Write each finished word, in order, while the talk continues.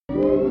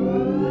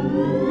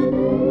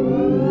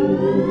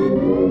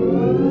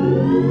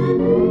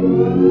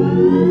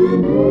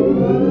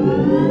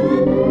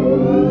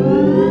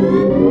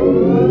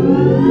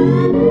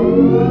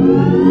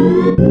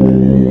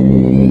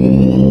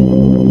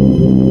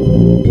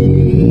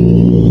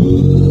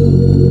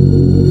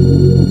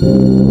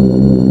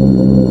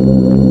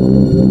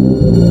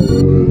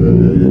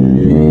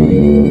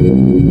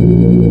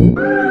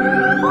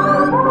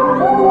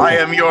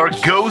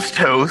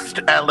host,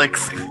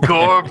 Alex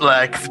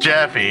Gorblax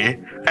Jaffe,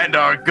 and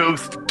our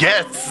ghost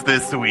guests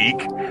this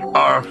week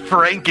are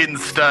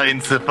Frankenstein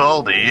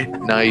Cifaldi.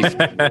 Nice.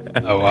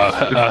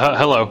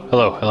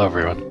 Hello,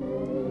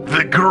 everyone.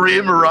 The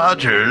Grim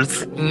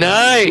Rogers.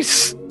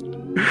 Nice.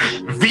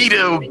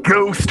 Vito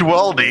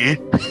Ghostualdi.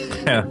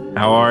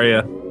 How are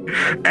you?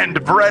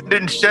 And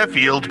Brandon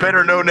Sheffield,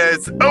 better known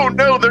as, oh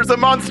no, there's a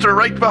monster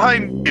right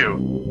behind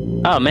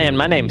you. Oh man,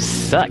 my name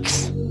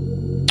sucks.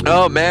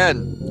 Oh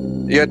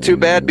man, you got too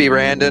bad, B.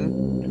 Randon.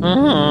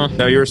 Mm-hmm.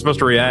 No, you were supposed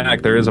to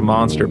react. There is a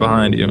monster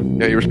behind you.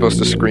 Yeah, you were supposed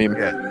to scream.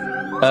 Yeah.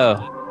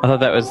 Oh, I thought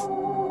that was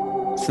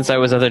since I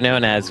was other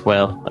known as,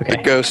 well, okay.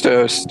 The ghost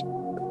host.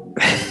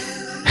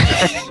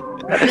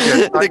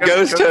 The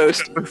ghost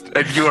host.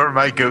 And you are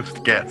my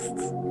ghost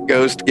guests.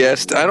 Ghost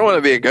guest. I don't want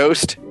to be a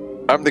ghost.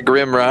 I'm the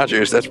Grim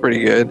Rogers. That's pretty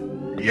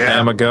good. Yeah.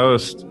 I'm a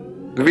ghost.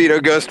 Vito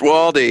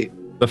Ghostualdi.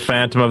 The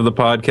Phantom of the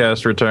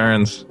Podcast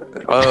returns.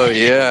 Oh,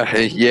 yeah.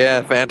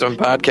 Yeah, Phantom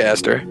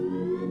Podcaster.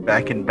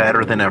 Back and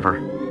better than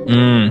ever.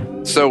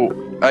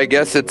 So, I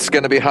guess it's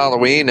going to be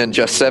Halloween in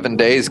just 7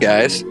 days,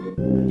 guys.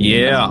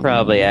 Yeah.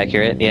 Probably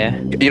accurate, yeah.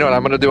 You know what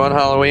I'm going to do on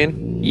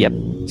Halloween? Yep.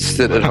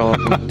 Sit at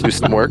home, do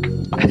some work.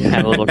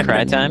 Have a little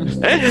cry time.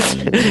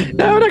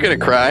 No, I'm not going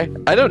to cry.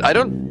 I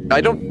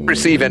don't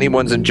perceive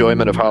anyone's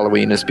enjoyment of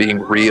Halloween as being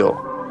real.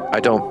 I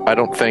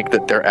don't think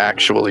that they're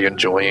actually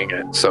enjoying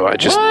it. So I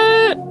just...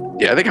 What?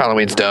 Yeah, I think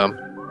Halloween's dumb.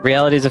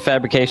 Reality's a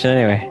fabrication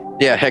anyway.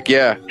 Yeah, heck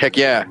yeah. Heck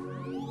yeah.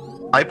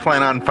 I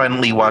plan on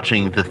finally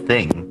watching The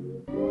Thing.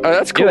 Oh,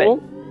 that's Do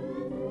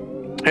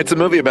cool. It's a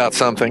movie about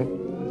something.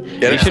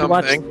 You should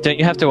watch, don't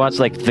you have to watch,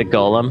 like, The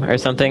Golem or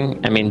something?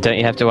 I mean, don't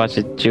you have to watch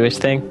a Jewish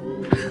thing?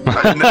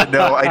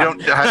 No, I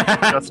don't have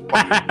to just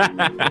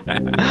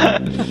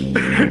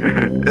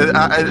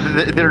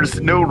there's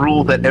no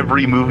rule that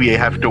every movie I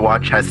have to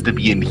watch has to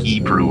be in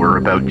Hebrew or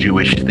about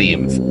Jewish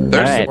themes.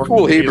 There's Right. some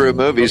cool Hebrew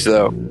movies,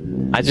 though.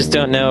 I just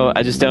don't know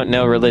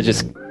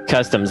religious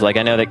customs. Like,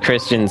 I know that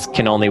Christians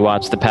can only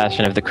watch The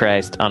Passion of the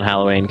Christ on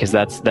Halloween because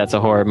that's a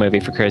horror movie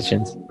for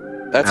Christians.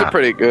 That's a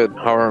pretty good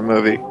horror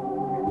movie.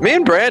 Me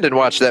and Brandon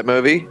watched that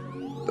movie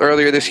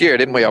earlier this year,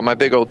 didn't we, on my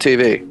big old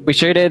TV? We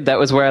sure did. That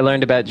was where I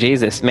learned about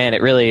Jesus. Man,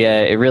 it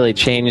really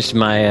changed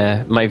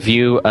my my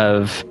view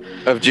of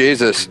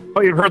Jesus.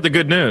 Oh, you've heard the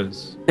good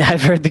news.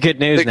 I've heard the good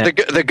news now.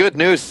 The good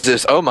news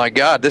is, oh my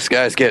God, this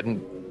guy's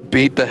getting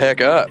beat the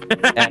heck up.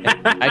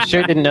 I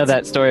sure didn't know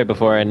that story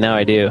before, and now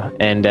I do.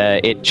 And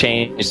it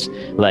changed,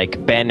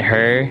 like,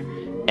 Ben-Hur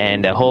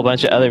and a whole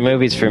bunch of other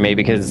movies for me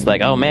because it's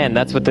like, oh man,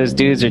 that's what those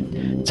dudes are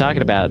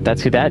talking about.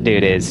 That's who that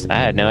dude is. I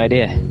had no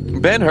idea.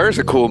 Ben-Hur's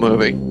a cool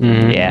movie.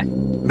 Yeah.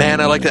 Man,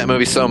 I like that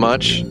movie so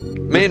much.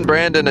 Me and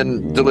Brandon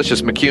and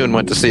Delicious McCune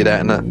went to see that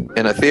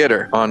in a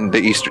theater on the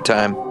Easter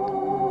time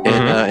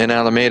in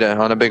Alameda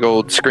on a big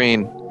old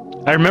screen.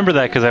 I remember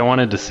that because I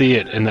wanted to see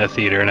it in that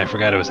theater, and I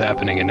forgot it was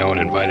happening, and no one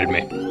invited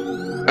me.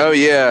 Oh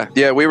yeah.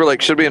 We were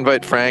like, should we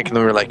invite Frank? And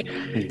then we were like,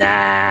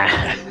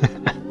 Nah.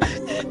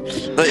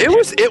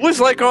 It was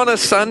like on a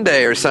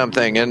Sunday or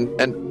something,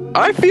 and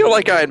I feel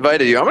like I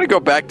invited you. I'm gonna go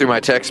back through my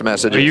text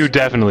messages. But you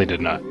definitely did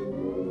not.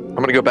 I'm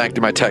gonna go back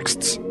through my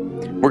texts.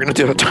 We're gonna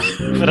do it.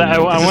 But I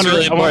want to.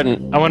 really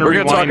important. I want to. We're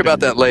gonna talk about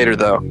that later,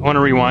 though. I want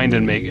to rewind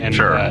and make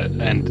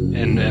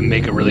and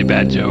make a really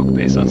bad joke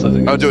based on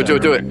something. Oh, do it.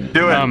 Do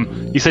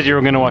it. You said you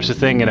were going to watch The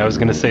Thing, and I was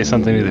going to say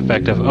something to the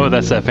effect of, "Oh,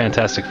 that's that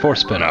Fantastic Four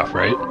spinoff,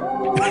 right?"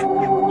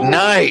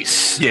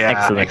 Nice. Yeah.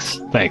 Excellent.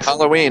 Thanks.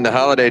 Halloween, the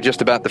holiday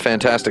just about the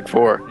Fantastic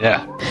Four.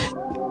 Yeah.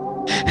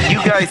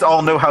 You guys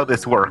all know how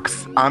this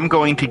works. I'm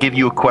going to give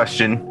you a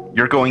question.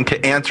 You're going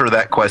to answer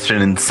that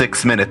question in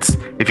 6 minutes.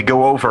 If you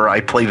go over,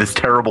 I play this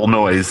terrible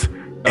noise.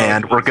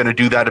 And we're going to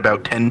do that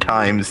about 10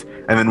 times,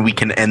 and then we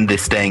can end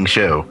this dang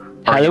show.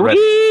 Are you ready?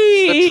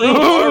 The true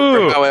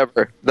horror,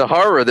 however, the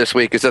horror this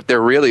week is that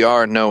there really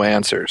are no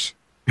answers.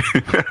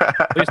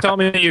 Please tell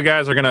me that you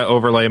guys are going to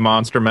overlay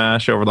Monster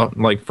Mash over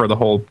for the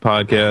whole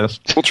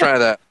podcast. We'll try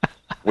that.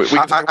 We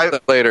can talk about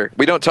that later.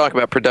 We don't talk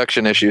about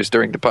production issues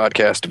during the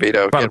podcast,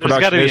 Vito. About There's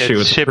got to be issue a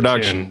with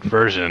chiptune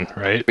version,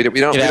 right? We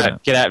don't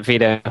Get out,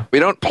 Vito. we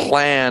don't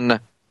plan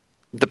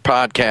the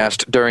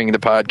podcast during the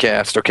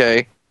podcast,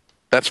 okay?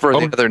 That's for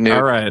the other new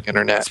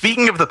internet.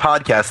 Speaking of the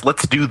podcast,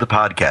 let's do the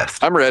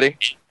podcast. I'm ready.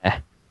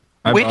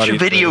 Which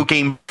video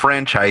game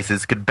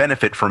franchises could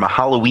benefit from a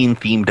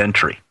Halloween-themed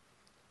entry?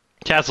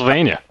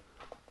 Castlevania.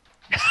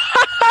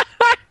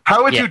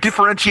 How would you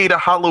differentiate a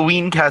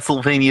Halloween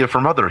Castlevania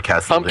from other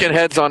Castlevania? Pumpkin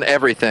heads on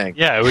everything.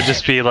 Yeah, it would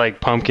just be like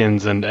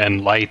pumpkins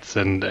and lights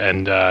and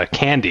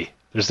candy.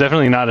 There's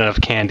definitely not enough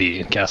candy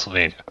in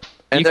Castlevania.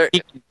 And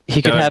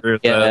He could have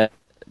a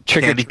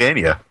trigger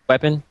Candyvania.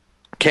 weapon.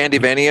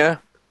 Candyvania.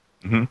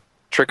 Mm-hmm.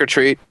 Trick or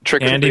treat.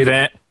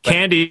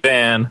 Candy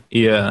van.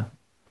 Yeah.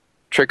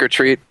 Trick or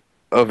treat.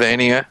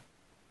 Ovania.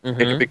 It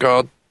could be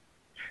called.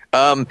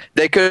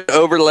 They could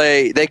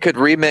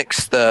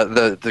remix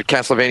the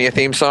Castlevania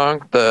theme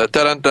song, the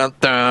dun dun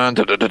dun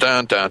dun dun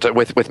dun dun dun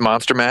with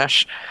Monster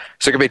Mash.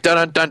 So it could be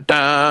dun dun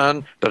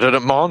dun dun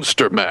dun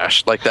Monster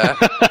Mash like that.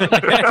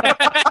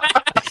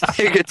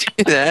 You could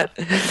do that.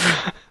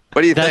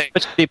 What do you think?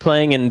 That's what should be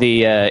playing in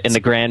the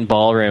grand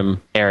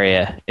ballroom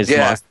area.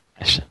 Monster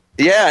Mash.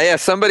 Yeah.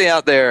 Somebody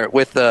out there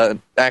with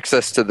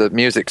access to the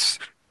musics,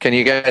 can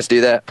you guys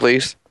do that,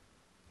 please?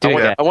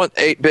 I want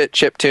 8-bit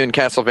chiptune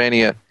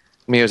Castlevania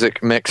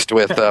music mixed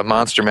with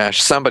Monster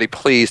Mash. Somebody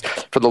please,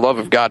 for the love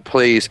of God,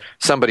 please.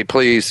 Somebody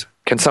please.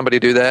 Can somebody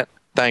do that?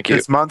 Thank you.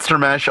 Does Monster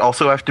Mash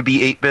also have to be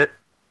 8-bit?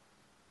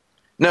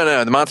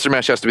 No. The Monster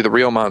Mash has to be the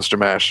real Monster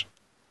Mash.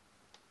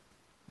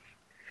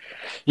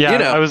 Yeah,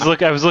 I was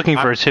looking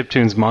for a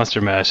chiptunes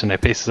Monster Mash, and I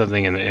pasted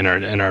something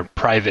in our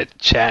private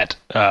chat.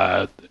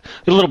 A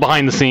little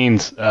behind the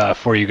scenes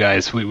for you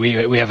guys.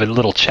 We have a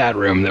little chat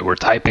room that we're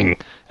typing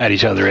at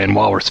each other in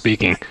while we're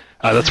speaking.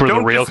 That's where the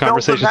real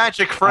conversation. The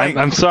magic, Frank.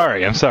 I'm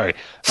sorry.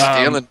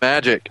 Stealing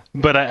magic.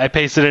 But I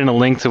pasted in a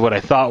link to what I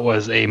thought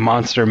was a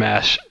Monster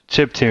Mash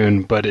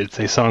chiptune, but it's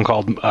a song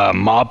called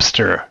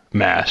Mobster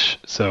Mash.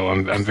 So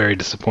I'm very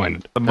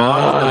disappointed.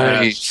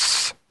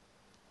 Nice.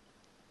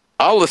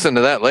 I'll listen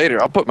to that later.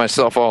 I'll put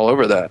myself all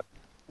over that.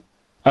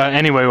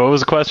 Anyway, what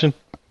was the question?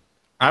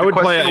 I would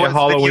play a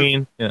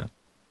Halloween. Yeah.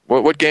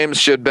 What games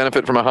should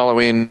benefit from a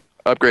Halloween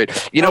upgrade?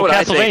 You know what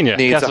I think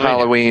needs a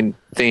Halloween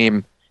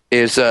theme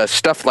is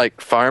stuff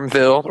like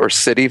Farmville or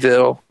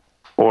Cityville,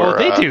 or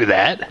they do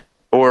that.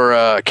 Or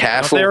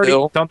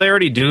Castleville. Don't they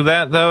already do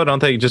that though? Don't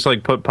they just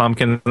like put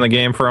pumpkins in the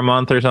game for a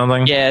month or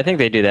something? Yeah, I think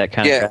they do that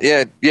kind of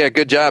stuff. Yeah.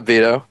 Good job,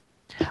 Vito.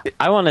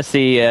 I want to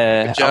see.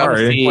 Good job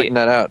pointing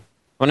that out.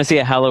 I want to see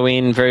a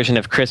Halloween version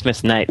of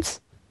Christmas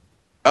Nights.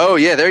 Oh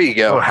yeah, there you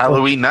go. Oh,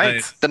 Halloween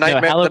Nights. The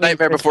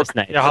Nightmare Before Christmas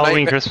Nights. Yeah,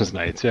 Halloween Christmas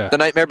Nights. Yeah. The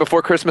Nightmare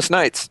Before Christmas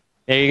Nights.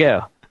 There you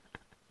go.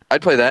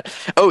 I'd play that.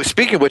 Oh,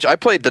 speaking of which, I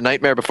played The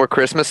Nightmare Before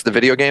Christmas, the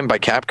video game by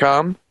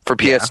Capcom for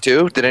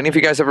PS2. Did any of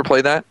you guys ever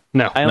play that?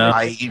 No.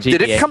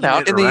 Did it come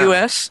out in the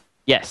US?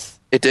 Yes.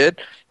 It did?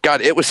 God,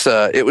 it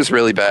was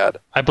really bad.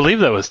 I believe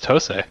that was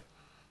Tosei.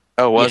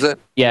 Oh, was it?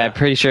 Yeah, I'm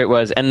pretty sure it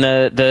was. And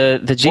the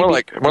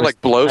GBA more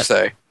like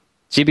Blosei.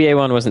 GBA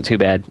one wasn't too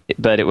bad,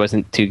 but it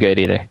wasn't too good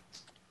either.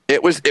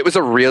 It was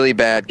a really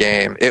bad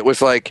game. It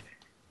was like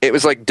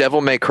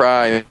Devil May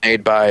Cry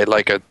made by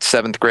like a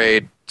 7th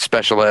grade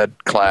special ed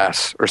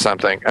class or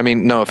something. I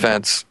mean, no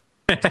offense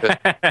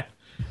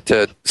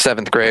to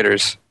 7th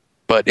graders,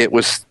 but it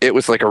was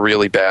like a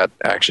really bad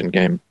action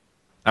game.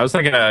 I was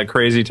thinking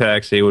Crazy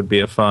Taxi would be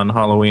a fun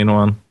Halloween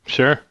one.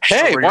 Sure.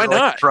 Hey, why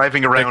not?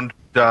 Driving around,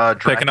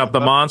 picking up the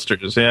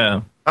monsters.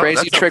 Yeah.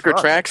 Crazy Trick or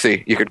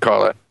Traxy, you could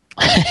call it.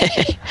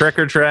 Trick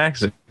or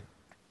Traxy.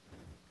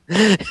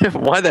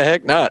 Why the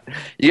heck not?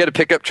 You got to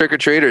pick up trick or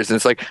treaters, and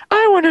it's like,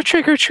 I want to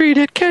trick or treat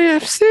at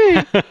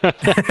KFC.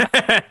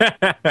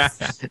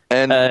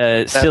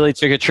 And silly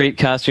trick or treat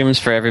costumes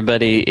for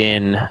everybody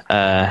in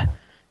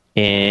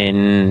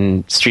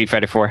Street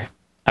Fighter 4.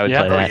 I would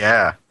play that.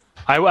 Yeah.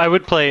 I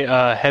would play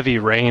Heavy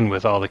Rain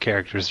with all the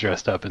characters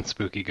dressed up in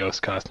spooky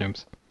ghost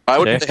costumes. I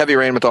would play Heavy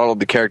Rain with all of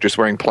the characters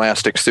wearing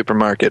plastic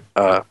supermarket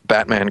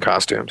Batman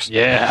costumes.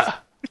 Yeah.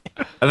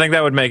 I think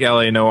that would make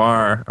LA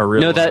Noire a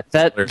real. No,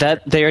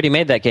 that they already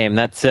made that game.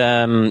 That's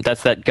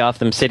that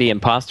Gotham City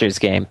Imposters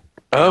game.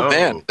 Oh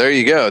man, there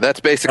you go. That's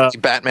basically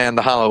Batman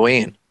the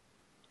Halloween.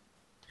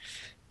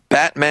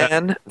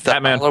 Batman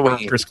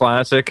Halloween First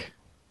Classic.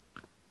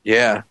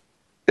 Yeah,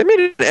 they made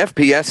an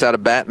FPS out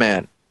of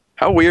Batman.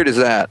 How weird is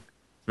that?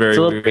 Very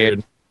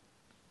weird.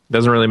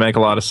 Doesn't really make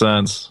a lot of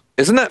sense.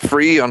 Isn't that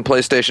free on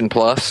PlayStation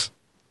Plus?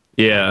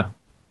 Yeah.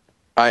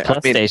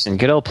 Station,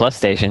 good old Plus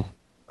Station.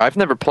 I've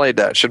never played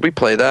that. Should we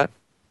play that?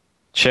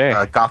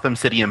 Sure. Gotham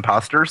City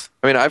Imposters?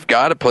 I mean, I've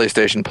got a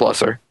PlayStation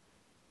Pluser.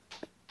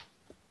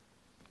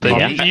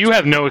 You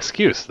have no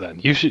excuse then.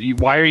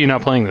 Why are you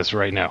not playing this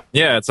right now?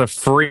 Yeah, it's a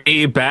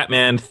free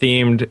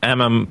Batman-themed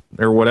MM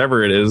or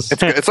whatever it is.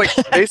 It's like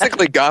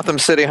basically Gotham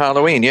City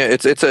Halloween. Yeah,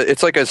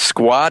 it's like a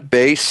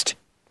squad-based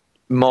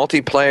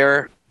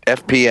multiplayer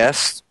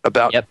FPS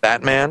about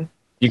Batman.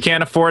 You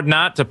can't afford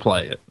not to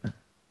play it.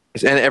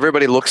 And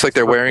everybody looks like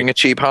they're wearing a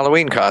cheap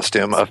Halloween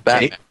costume of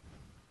Batman.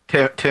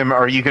 Tim,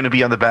 are you going to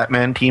be on the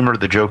Batman team or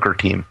the Joker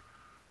team?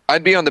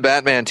 I'd be on the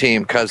Batman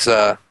team because,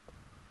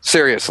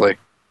 seriously.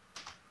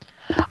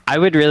 I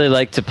would really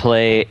like to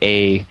play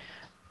a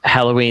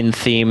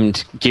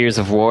Halloween-themed Gears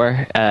of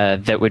War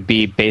that would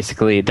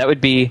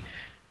be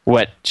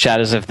what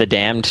Shadows of the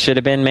Damned should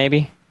have been,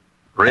 maybe?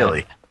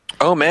 Really?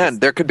 Oh, man,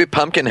 there could be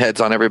pumpkin heads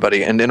on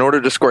everybody, and in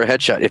order to score a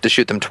headshot, you have to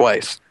shoot them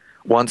twice.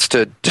 Once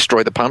to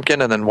destroy the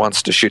pumpkin, and then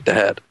once to shoot the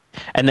head.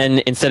 And then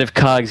instead of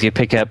cogs, you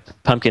pick up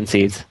pumpkin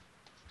seeds.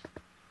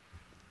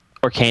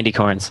 Or candy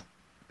corns.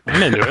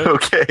 I'm into it.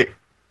 Okay.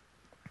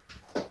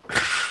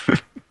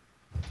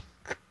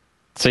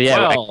 So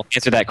well,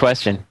 answer that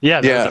question.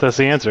 Yeah, that's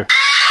the answer.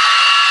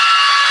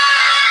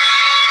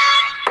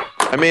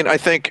 I mean, I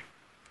think,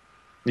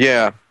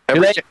 I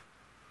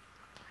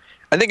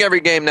think every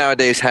game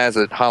nowadays has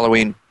a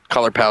Halloween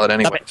color palette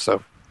anyway.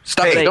 So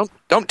stop Hey. it.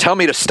 Don't tell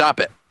me to stop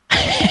it.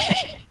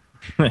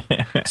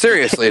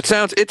 Seriously, it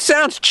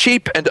sounds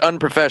cheap and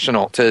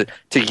unprofessional to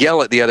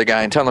yell at the other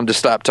guy and tell him to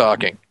stop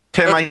talking.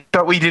 Tim, I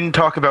thought we didn't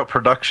talk about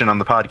production on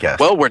the podcast.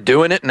 Well, we're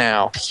doing it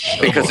now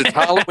because it's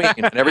Halloween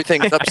and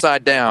everything's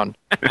upside down.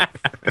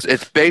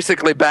 It's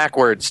basically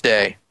backwards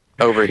day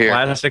over here.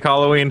 Classic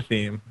Halloween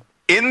theme.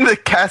 in the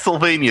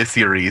Castlevania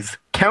series,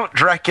 Count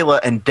Dracula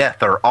and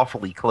death are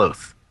awfully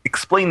close.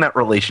 Explain that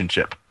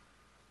relationship.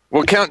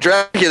 Well, Count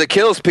Dracula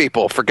kills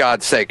people, for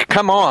God's sake.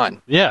 Come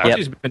on. Yeah. Yep.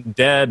 He's been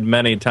dead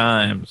many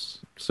times,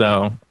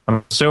 so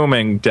I'm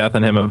assuming Death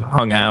and him have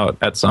hung out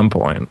at some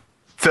point.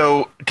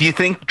 So, do you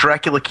think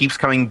Dracula keeps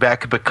coming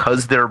back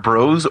because they're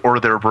bros, or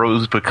they're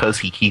bros because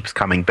he keeps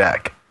coming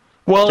back?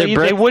 Well, They're they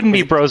bro- wouldn't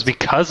be bros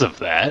because of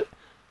that.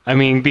 I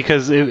mean,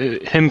 because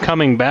him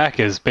coming back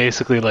is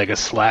basically like a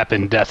slap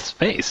in Death's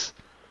face.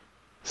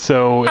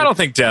 So, I don't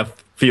think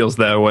Death feels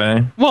that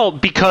way. well,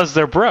 because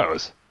they're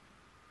bros.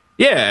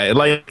 Yeah,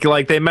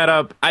 like they met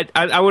up. I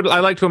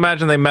like to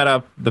imagine they met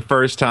up the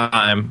first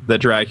time that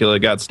Dracula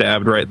got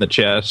stabbed right in the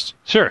chest,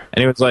 Sure.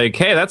 and he was like,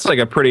 "Hey, that's like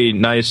a pretty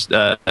nice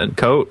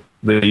coat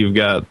that you've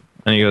got."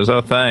 And he goes,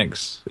 "Oh,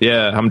 thanks.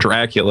 Yeah, I'm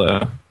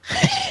Dracula."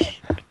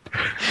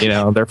 You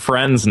know, they're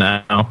friends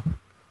now.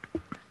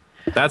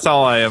 That's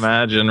all I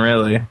imagine,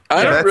 really.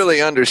 I don't that's-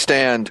 really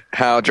understand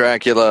how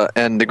Dracula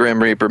and the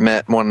Grim Reaper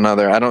met one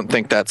another. I don't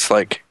think that's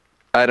like...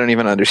 I don't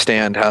even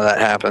understand how that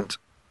happened.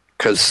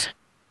 Because...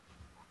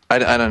 I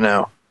don't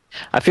know.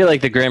 I feel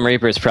like the Grim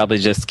Reaper is probably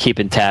just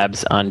keeping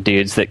tabs on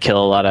dudes that kill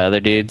a lot of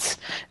other dudes,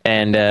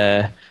 and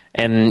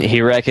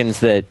he reckons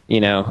that, you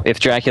know,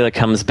 if Dracula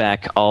comes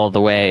back all the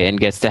way and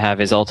gets to have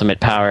his ultimate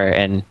power,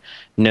 and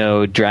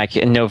no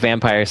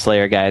vampire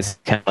slayer guys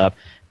come up,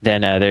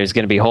 then there's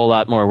going to be a whole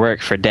lot more work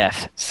for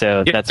Death.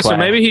 So Yeah, that's so why.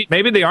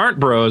 maybe they aren't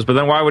bros, but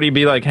then why would he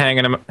be like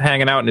hanging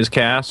out in his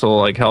castle,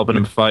 like helping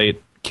him fight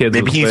kids?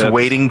 Maybe with he's whips?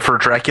 waiting for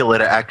Dracula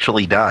to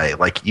actually die.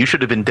 Like, you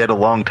should have been dead a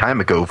long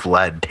time ago,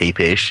 Vlad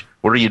Tepesh.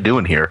 What are you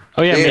doing here?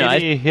 Oh, yeah, Yeah,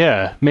 maybe,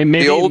 yeah. Maybe,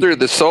 The older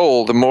the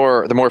soul, the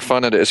more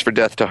fun it is for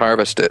Death to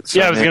harvest it. So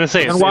yeah, I was going to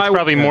say, Then it's why-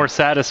 probably more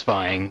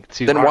satisfying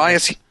to Then why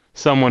harvest is he...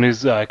 someone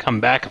who's come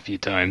back a few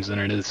times than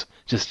it is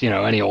just, you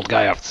know, any old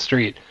guy off the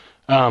street.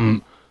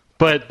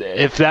 But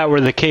if that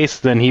were the case,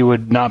 then he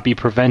would not be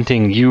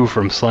preventing you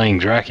from slaying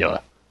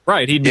Dracula.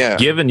 Right, he'd Yeah.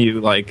 be giving you,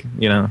 like,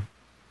 you know, a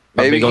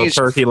Maybe big old he's-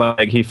 turkey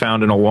leg he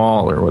found in a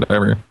wall or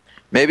whatever.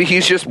 Maybe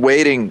he's just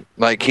waiting,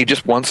 like he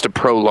just wants to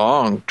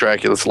prolong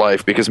Dracula's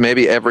life because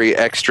maybe every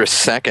extra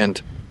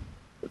second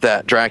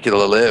that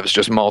Dracula lives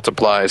just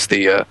multiplies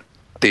the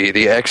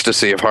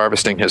ecstasy of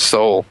harvesting his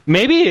soul.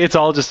 Maybe it's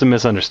all just a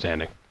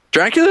misunderstanding.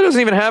 Dracula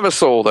doesn't even have a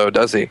soul, though,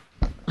 does he?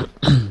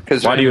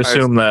 Why do you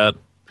assume that?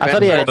 I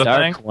thought he had a The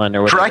dark thing? one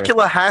or whatever.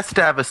 Dracula has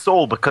to have a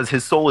soul because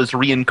his soul is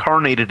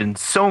reincarnated in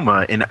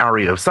Soma in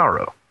Aria of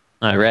Sorrow.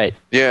 Oh, right.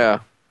 Yeah,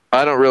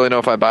 I don't really know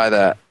if I buy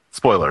that.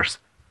 Spoilers.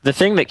 The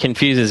thing that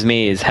confuses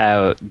me is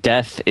how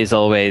Death is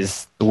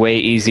always way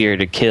easier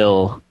to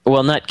kill.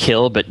 Well, not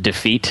kill, but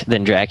defeat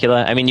than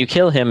Dracula. I mean, you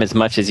kill him as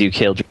much as you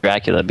kill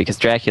Dracula, because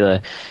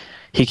Dracula,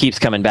 he keeps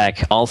coming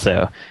back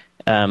also.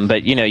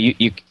 But, you know,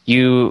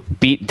 you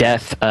beat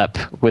Death up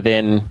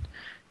within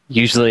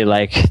usually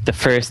like the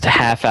first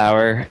half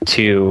hour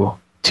to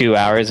 2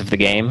 hours of the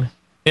game.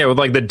 Yeah, with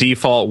like the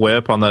default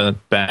whip on the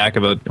back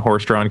of a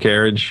horse-drawn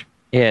carriage.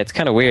 Yeah, it's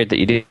kind of weird that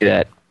you do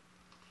that.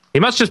 He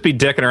must just be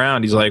dicking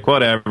around. He's like,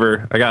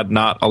 whatever. I got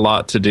not a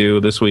lot to do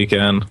this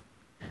weekend.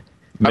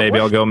 Maybe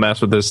I'll go mess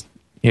with this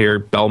here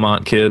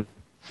Belmont kid.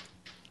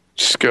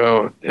 Just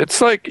go.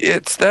 That's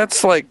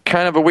like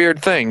kind of a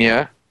weird thing,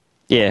 yeah.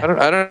 Yeah.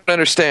 I don't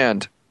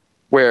understand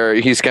where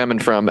he's coming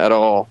from at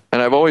all,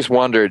 and I've always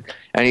wondered.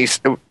 And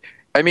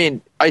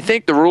I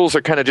think the rules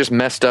are kind of just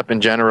messed up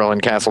in general in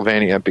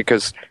Castlevania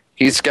because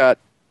he's got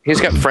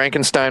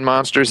Frankenstein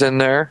monsters in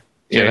there.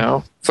 You Okay.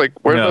 know, it's like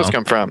where did No. those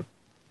come from?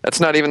 That's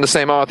not even the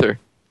same author.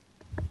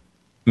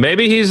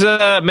 Maybe he's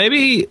I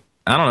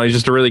don't know, he's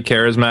just a really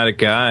charismatic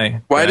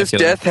guy. Why does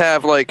Dracula. Death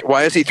have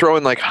why is he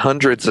throwing like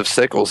hundreds of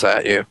sickles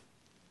at you?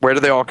 Where do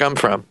they all come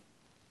from?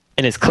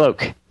 In his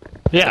cloak.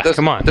 Yeah, doesn't-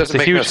 come on. doesn't It's a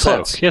make huge no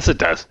cloak. sense. Yes, it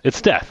does.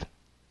 It's Death.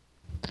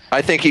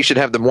 I think he should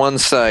have the one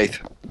scythe.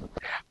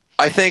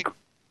 I think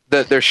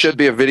that there should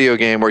be a video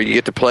game where you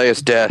get to play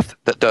as Death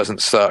that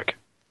doesn't suck.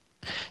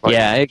 Like-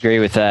 Yeah, I agree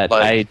with that.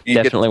 like, I you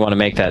get- definitely want to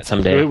make that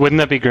someday. Wouldn't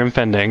that be Grim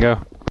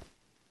Fandango?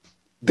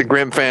 The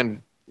Grim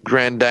Fan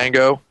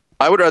Grandango.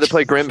 I would rather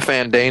play Grim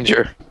Fan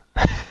Danger.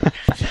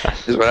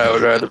 Is what I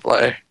would rather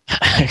play.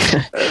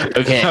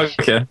 Okay.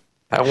 Okay.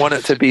 I want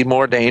it to be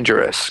more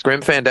dangerous.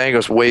 Grim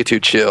Fandango's way too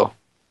chill.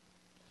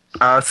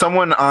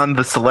 Someone on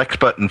the Select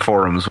Button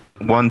forums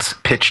once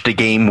pitched a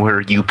game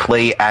where you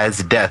play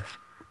as Death,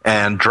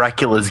 and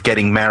Dracula's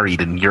getting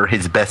married, and you're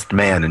his best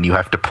man, and you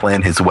have to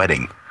plan his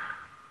wedding.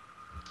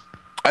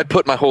 I'd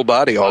put my whole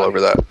body all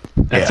over that.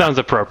 That Yeah. sounds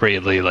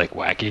appropriately, like,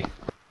 wacky.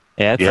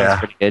 Yeah, that Yeah. sounds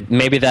pretty good.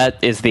 Maybe that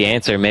is the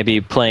answer. Maybe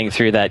playing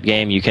through that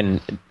game, you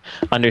can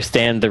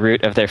understand the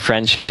root of their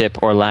friendship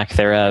or lack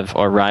thereof,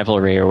 or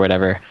rivalry or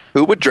whatever.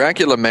 Who would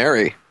Dracula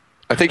marry?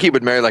 I think he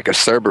would marry like a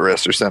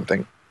Cerberus or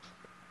something.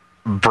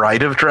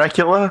 Bride of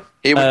Dracula?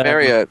 He would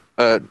marry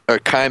a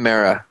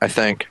chimera, I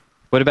think.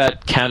 What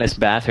about Countess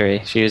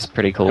Bathory? She was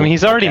pretty cool. I mean,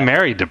 he's already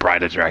married to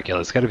Bride of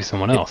Dracula. It's got to be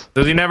someone else.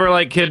 Does he never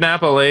like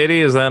kidnap a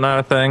lady? Is that not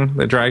a thing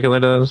that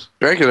Dracula does?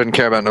 Dracula didn't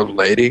care about no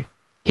lady.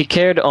 He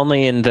cared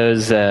only in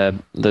those Bela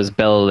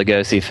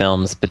Lugosi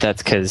films, but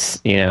that's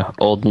because,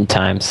 olden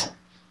times.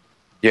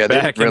 Yeah, they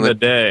Back didn't really in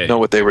the day. know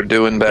what they were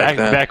doing back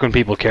then. Back when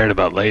people cared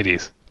about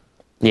ladies.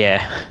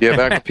 Yeah. Yeah,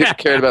 back when people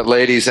cared about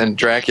ladies and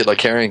Dracula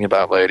caring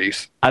about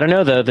ladies. I don't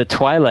know, though. The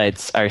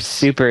Twilights are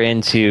super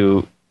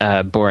into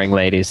boring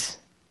ladies.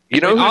 You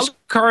know who's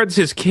Alucard's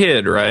his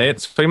kid, right?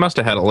 So he must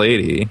have had a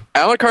lady.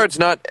 Alucard's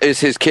is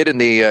his kid in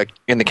the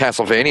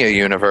Castlevania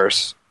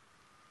universe.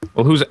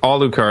 Well, who's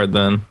Alucard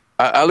then?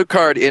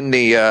 Alucard in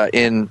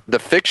the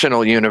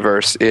fictional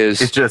universe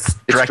is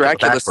just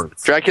Dracula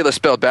backwards. Dracula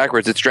spelled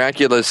backwards. It's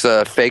Dracula's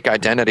fake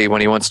identity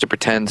when he wants to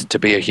pretend to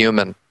be a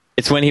human.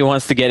 It's when he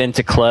wants to get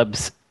into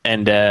clubs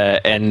and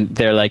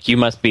they're like, you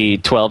must be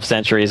 12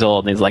 centuries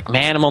old. And he's like,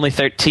 man, I'm only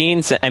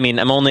 13.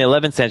 I'm only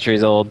 11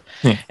 centuries old.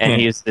 And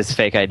he used this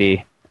fake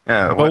ID.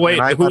 Yeah, But wait,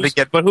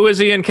 but who is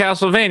he in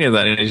Castlevania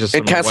then? He's just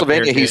in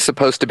Castlevania, he's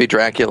supposed to be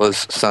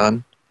Dracula's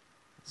son.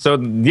 So,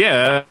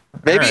 yeah.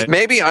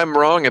 Maybe I'm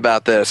wrong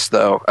about this,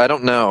 though. I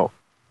don't know.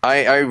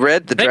 I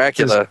read the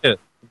Dracula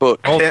book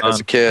as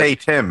a kid. Hey,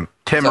 Tim,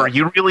 are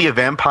you really a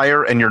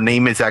vampire and your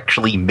name is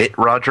actually Mitt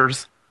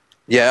Rogers?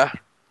 Yeah.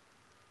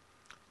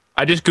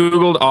 I just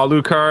Googled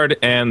Alucard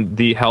and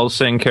the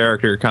Helsing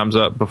character comes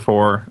up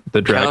before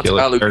the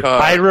Dracula character.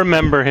 I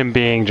remember him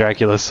being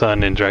Dracula's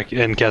son in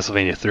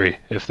Castlevania 3,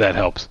 if that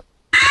helps.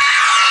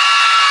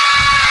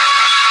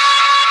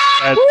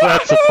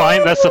 That's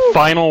the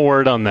final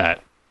word on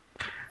that.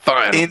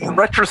 Fine. In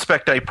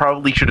retrospect, I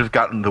probably should have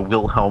gotten the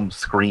Wilhelm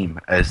scream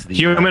as the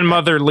Human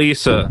Mother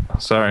Lisa.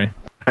 Sorry.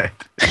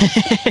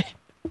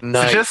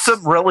 Nice. So just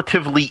some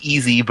relatively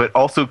easy but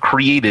also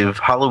creative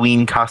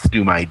Halloween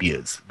costume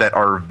ideas that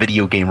are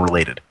video game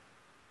related.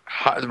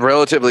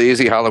 Relatively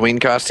easy Halloween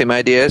costume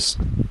ideas.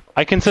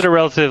 I consider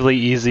relatively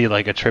easy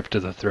like a trip to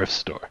the thrift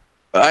store.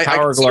 I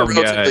consider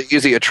relatively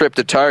easy a trip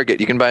to Target.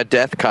 You can buy a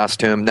Death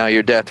costume. Now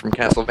you're Death from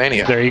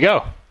Castlevania. There you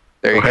go.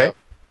 There you go.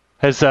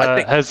 Has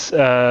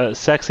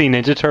Sexy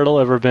Ninja Turtle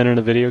ever been in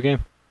a video game?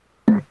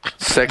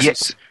 Sexy.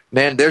 Yes.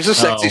 Man, there's a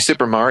sexy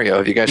Super Mario.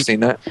 Have you guys seen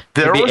that?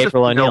 There was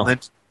April a O'Neil.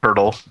 Ninja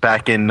Turtle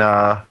back in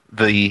the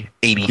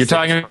 80s. You're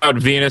talking about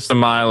Venus de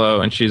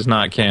Milo, and she's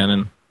not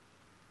canon.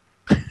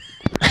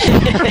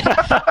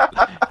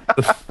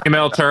 The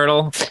female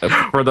turtle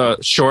for the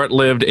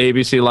short-lived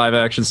ABC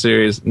live-action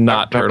series,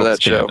 not Remember Turtles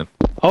that show. canon.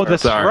 Oh,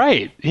 that's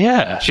right.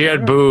 Yeah. She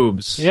had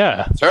boobs.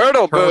 Yeah.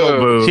 Turtle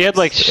boobs. She had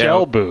like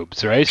shell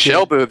boobs, right?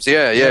 Shell boobs.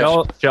 Yeah.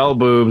 Shell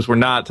boobs. We're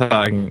not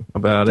talking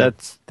about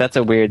it. That's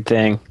a weird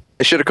thing.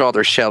 They should have called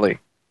her Shelly.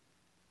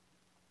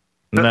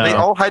 No. They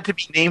all had to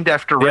be named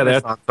after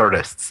Renaissance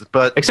artists,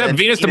 but except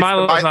Venus de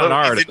Milo is not an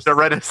artist. A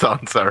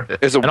Renaissance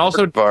artist, and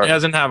also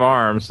doesn't have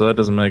arms, so that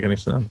doesn't make any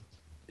sense.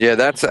 Yeah,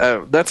 that's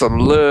a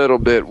little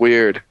bit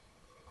weird.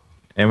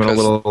 And a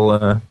little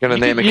gonna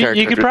name a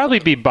character. You could probably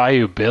be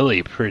Bayou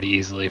Billy pretty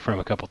easily from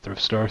a couple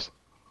thrift stores.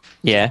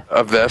 Yeah.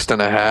 A vest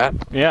and a hat.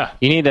 Yeah.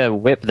 You need a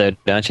whip, though,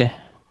 don't you?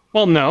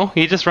 Well, no.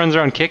 He just runs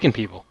around kicking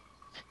people.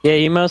 Yeah,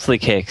 he mostly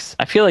kicks.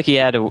 I feel like he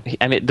had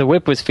the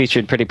whip was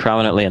featured pretty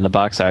prominently in the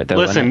box art, though.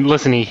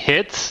 Listen, he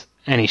hits,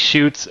 and he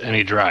shoots, and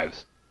he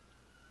drives.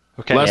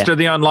 Okay. Lester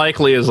the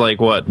Unlikely is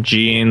like what?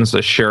 Jeans,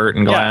 a shirt,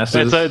 and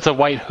glasses? Yeah, it's a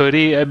white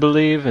hoodie, I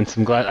believe, and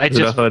some glasses.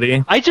 A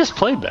hoodie? I just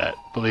played that,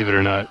 believe it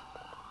or not.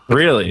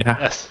 Really?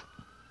 Yes.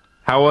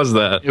 How was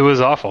that? It was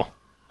awful.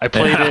 I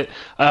played it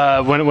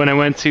when I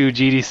went to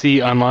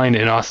GDC online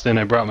in Austin.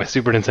 I brought my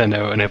Super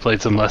Nintendo, and I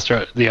played some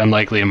Lester the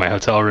Unlikely in my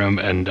hotel room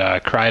and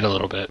cried a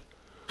little bit.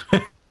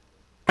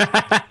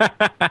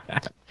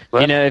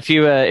 If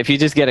you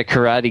just get a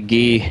karate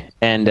gi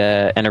and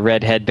a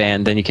red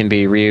headband, then you can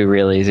be Ryu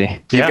real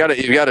easy. You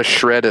gotta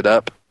shred it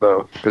up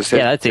though, because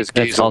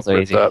that's also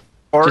easy.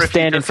 Or just if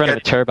stand you in front of a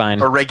turbine.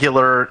 A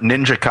regular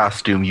ninja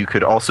costume, you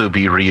could also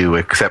be Ryu,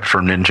 except for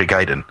Ninja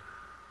Gaiden.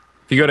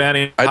 If you go to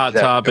any Hot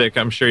Topic,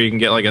 I'm sure you can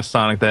get like a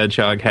Sonic the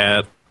Hedgehog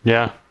hat.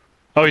 Yeah.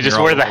 Oh, you just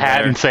wear the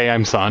hat and say,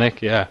 "I'm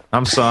Sonic." Yeah.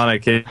 I'm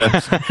Sonic. Yeah.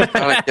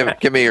 Sonic,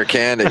 give me your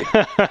candy.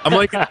 I'm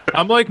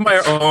like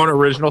my own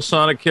original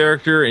Sonic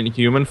character in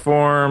human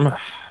form.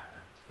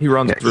 He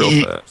runs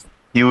real fast.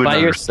 You would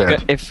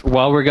understand. If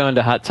while we're going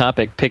to Hot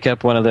Topic, pick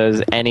up one of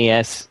those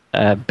NES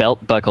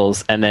belt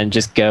buckles and then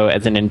just go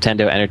as a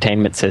Nintendo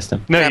Entertainment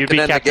System. No, you'd be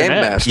Captain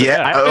N. Master.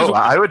 Yeah,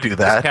 I would do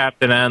that.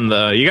 Captain N,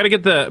 though. You got to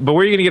get but where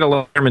are you going to get a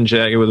Letterman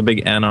jacket with a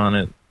big N on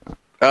it?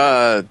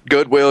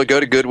 Goodwill. Go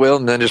to Goodwill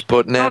and then just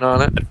put an N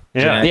on it.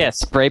 Yeah,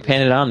 spray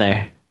paint it on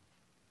there.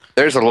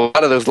 There's a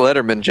lot of those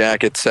Letterman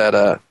jackets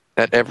at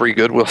every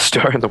Goodwill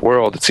store in the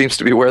world. It seems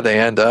to be where they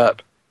end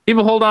up.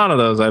 People hold on to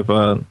those, I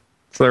thought.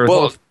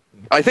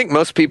 I think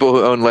most people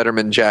who own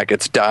Letterman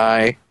jackets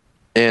die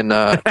in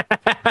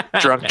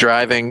drunk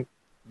driving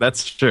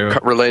That's true.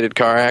 related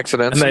car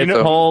accidents. And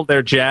they pull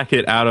their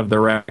jacket out of the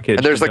wreckage.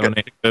 And there's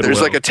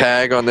like a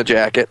tag on the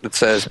jacket that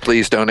says,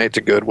 "Please donate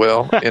to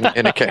Goodwill." In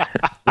a case.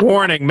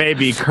 Warning may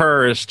be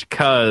cursed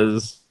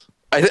because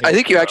I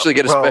think you actually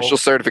get a special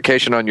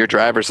certification on your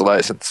driver's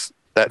license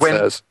that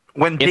says.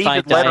 When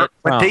David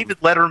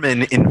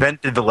Letterman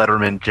invented the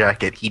Letterman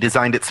jacket, he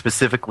designed it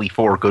specifically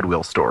for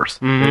Goodwill stores.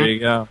 Mm-hmm. There you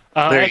go.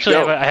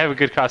 I have a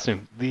good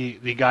costume.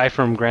 The guy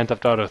from Grand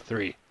Theft Auto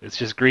 3. It's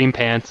just green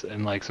pants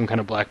and like some kind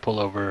of black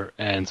pullover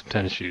and some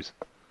tennis shoes.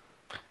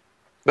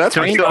 That's So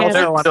pretty you cool.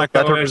 also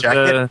leather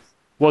jacket?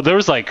 Well, there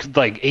was like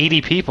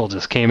 80 people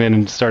just came in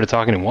and started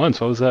talking at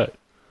once. What was that?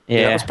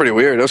 Yeah, that was pretty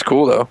weird. That was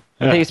cool though.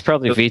 I think it's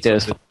probably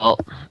Vito's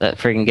fault. That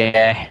freaking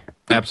guy.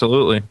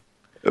 Absolutely.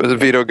 It was a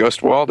Vito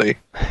Ghostualdi.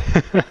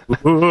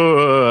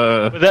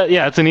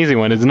 It's an easy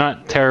one. It's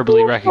not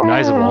terribly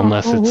recognizable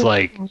unless it's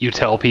like you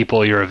tell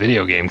people you're a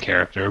video game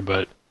character,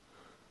 but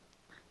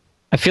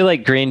I feel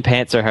like green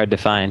pants are hard to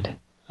find.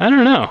 I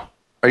don't know.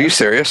 Are you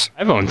serious?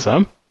 I've owned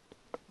some.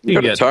 You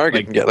go to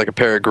Target and get like a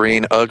pair of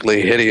green,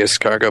 ugly, hideous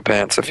cargo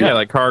pants.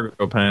 Like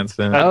cargo pants.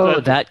 Then.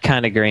 That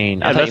kind of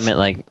green. I thought you meant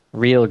like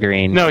real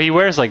green. No, he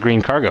wears like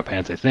green cargo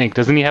pants, I think.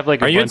 Doesn't he have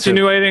like a bunch Are you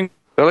insinuating?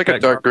 They're like a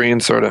dark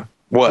green sort of.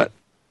 What?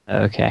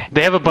 Okay.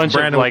 They have a bunch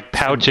of like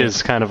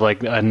pouches, kind of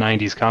like a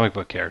 90s comic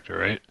book character,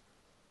 right?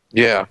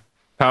 Yeah.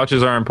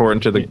 Pouches are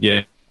important to the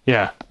game.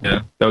 Yeah.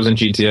 Yeah. That was in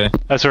GTA.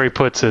 That's where he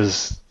puts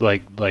his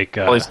like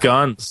all his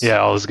guns. Yeah,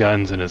 all his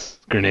guns and his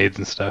grenades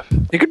and stuff.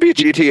 He could be a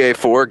GTA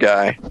 4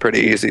 guy. Pretty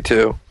easy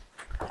too.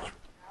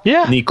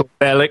 Yeah. Nico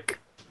Bellic.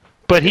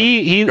 But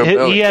he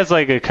has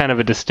like a kind of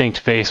a distinct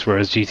face,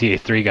 whereas GTA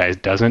 3 guys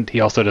doesn't. He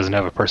also doesn't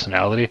have a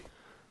personality.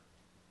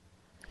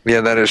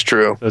 Yeah, that is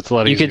true. So it's a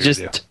lot easier to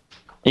do.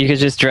 You could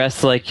just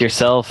dress like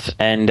yourself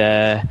and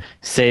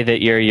say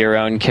that you're your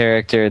own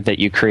character that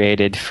you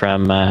created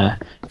from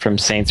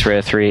Saints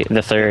Row 3,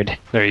 the third.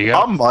 There you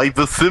go. I'm like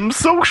the Sims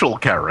social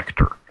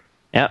character.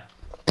 Yep.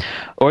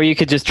 Or you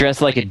could just dress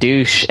like a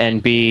douche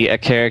and be a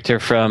character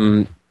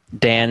from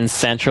Dance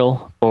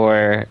Central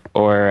or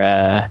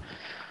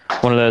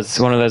one of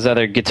those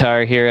other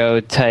Guitar Hero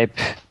type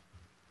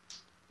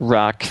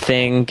rock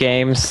thing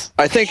games.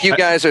 I think you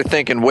guys are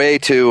thinking way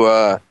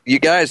too. You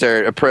guys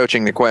are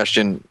approaching the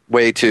question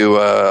way too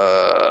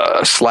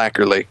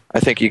slackerly.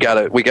 I think we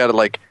gotta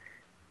like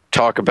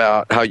talk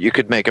about how you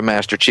could make a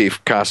Master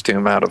Chief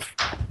costume out of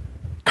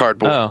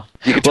cardboard. Oh,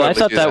 I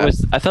thought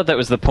that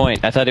was the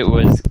point. I thought it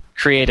was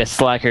create a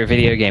slacker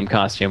video game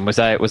costume. Was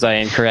I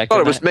incorrect? I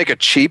thought it was make a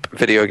cheap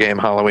video game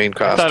Halloween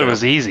costume. I thought it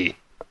was easy.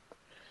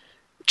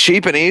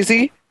 Cheap and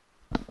easy.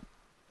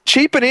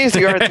 Cheap and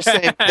easy aren't the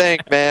same thing,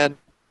 man.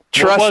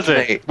 Trust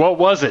me. What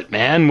was it,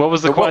 man? What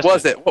was the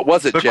question? What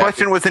was it, The Jackie?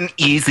 question was an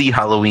easy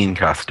Halloween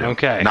costume.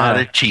 Okay. Not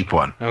a cheap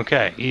one.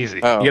 Okay,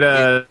 easy. Oh. You get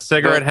a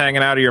cigarette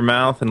hanging out of your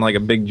mouth and like a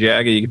big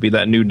jacket. You could be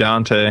that new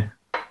Dante.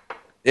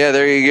 Yeah,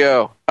 there you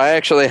go. I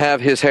actually have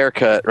his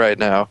haircut right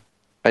now.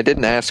 I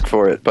didn't ask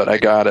for it, but I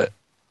got it.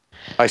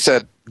 I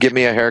said, "Give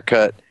me a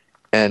haircut,"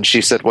 and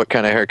she said, "What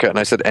kind of haircut?" And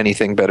I said,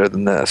 "Anything better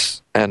than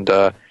this." And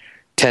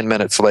 10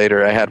 minutes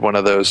later, I had one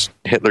of those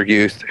Hitler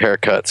Youth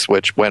haircuts,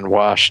 which, when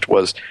washed,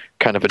 was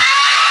kind of a...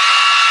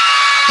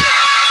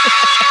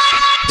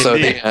 So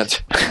the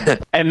end.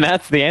 And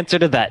that's the answer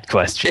to that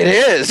question. It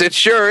is. It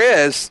sure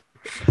is.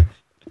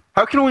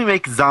 How can we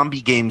make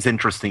zombie games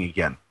interesting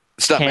again?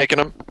 Stop making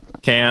them.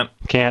 Can't.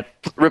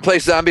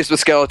 Replace zombies with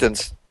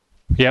skeletons.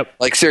 Yep.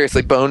 Like,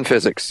 seriously, bone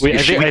physics. We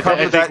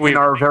covered that in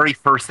our very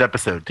first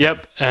episode.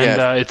 Yep,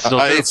 and it's still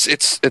true.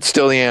 It's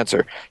still the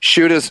answer.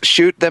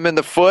 Shoot them in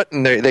the foot,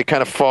 and they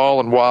kind of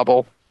fall and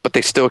wobble, but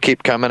they still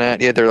keep coming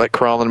at you. They're like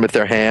crawling with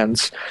their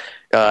hands.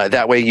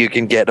 That way you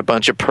can get a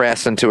bunch of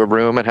press into a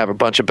room and have a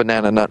bunch of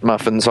banana nut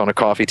muffins on a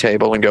coffee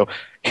table and go,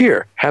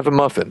 "Here, have a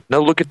muffin. Now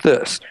look at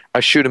this.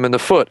 I shoot him in the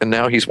foot, and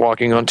now he's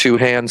walking on two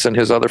hands and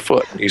his other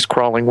foot. He's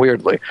crawling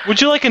weirdly.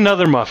 Would you like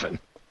another muffin?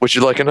 Would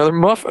you like another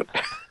muffin?"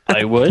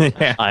 I would.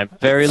 Yeah. I'm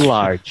very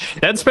large.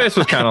 Dead Space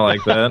was kind of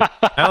like that.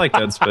 I like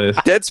Dead Space.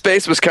 Dead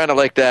Space was kind of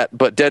like that,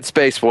 but Dead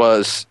Space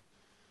was,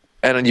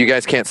 and you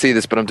guys can't see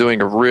this, but I'm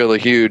doing a really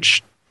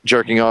huge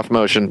jerking off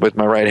motion with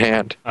my right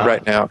hand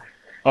right now.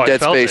 Oh, Dead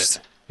I felt Space.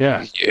 it.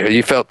 Yeah.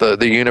 You felt the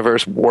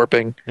universe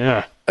warping.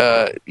 Yeah.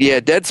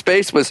 Dead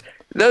Space was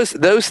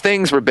those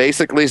things were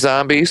basically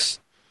zombies.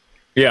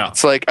 Yeah.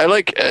 It's like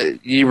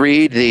you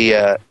read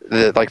the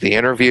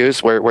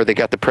interviews where they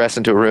got the press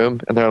into a room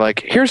and they're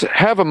like,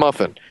 have a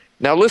muffin.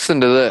 Now listen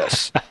to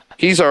this.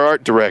 He's our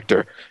art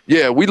director.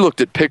 Yeah, we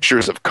looked at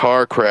pictures of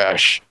car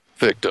crash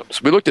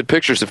victims. We looked at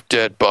pictures of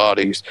dead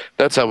bodies.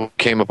 That's how we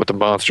came up with the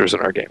monsters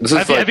in our game.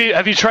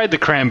 Have you tried the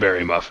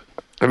cranberry muffin?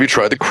 Have you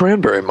tried the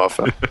cranberry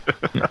muffin?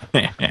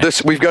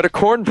 We've got a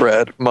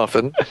cornbread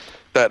muffin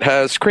that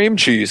has cream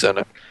cheese in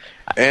it.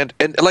 And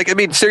like, I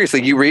mean,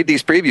 seriously, you read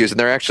these previews and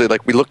they're actually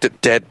like, we looked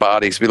at dead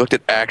bodies. We looked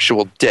at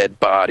actual dead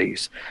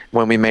bodies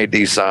when we made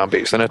these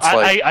zombies. And it's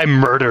like... I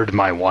murdered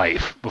my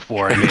wife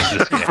before I made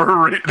this game.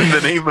 In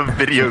the name of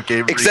video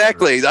game.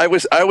 Exactly. I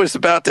was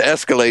about to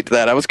escalate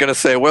that. I was going to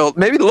say, well,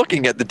 maybe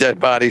looking at the dead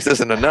bodies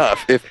isn't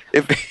enough. If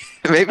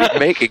maybe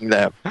making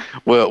them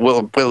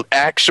will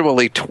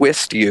actually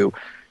twist you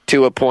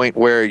to a point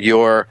where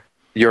your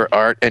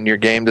art and your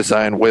game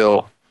design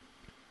will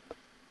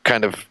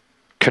kind of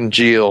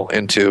congeal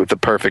into the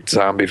perfect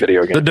zombie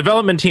video game. The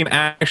development team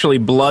actually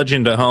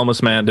bludgeoned a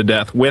homeless man to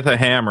death with a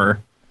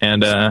hammer,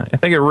 and I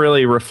think it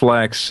really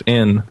reflects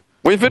in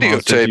we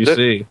videotaped it.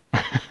 See.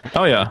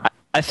 Oh yeah.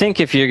 I think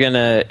if you're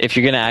gonna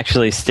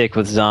actually stick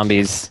with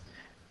zombies,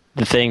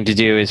 the thing to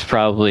do is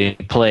probably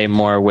play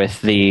more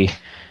with the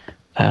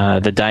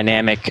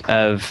dynamic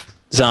of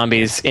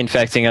zombies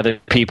infecting other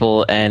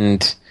people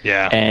and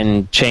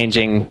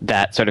changing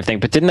that sort of thing.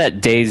 But didn't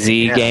that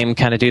DayZ game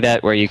kind of do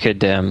that, where you could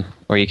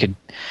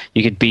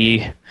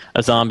be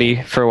a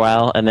zombie for a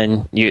while, and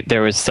then you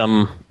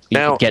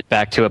could get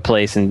back to a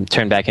place and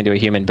turn back into a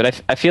human?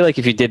 But I feel like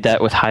if you did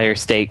that with higher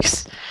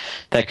stakes,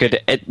 that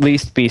could at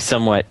least be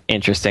somewhat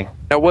interesting.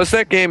 Now, was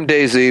that game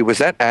DayZ? Was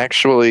that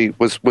actually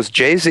was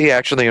Jay-Z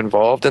actually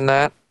involved in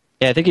that?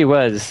 Yeah, I think he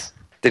was.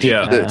 Did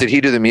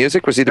he do the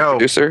music? Was he the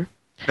producer?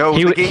 No,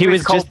 he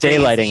was just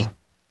daylighting.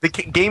 The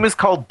game is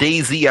called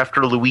DayZ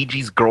after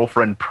Luigi's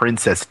girlfriend,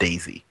 Princess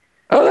Daisy.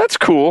 Oh, that's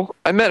cool.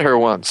 I met her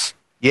once.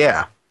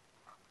 Yeah.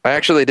 I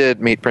actually did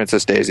meet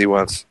Princess Daisy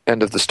once.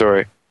 End of the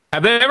story.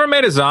 Have they ever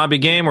made a zombie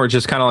game where it's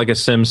just kind of like a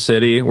Sim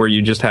City, where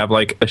you just have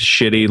like a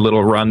shitty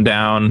little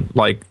rundown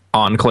like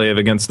enclave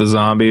against the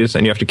zombies,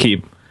 and you have to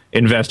keep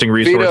investing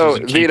resources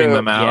and keeping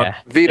them out? Yeah,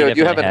 Vito, do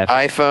you have an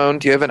iPhone?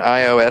 Do you have an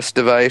iOS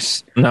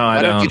device? No,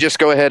 I don't. Why don't you just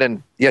go ahead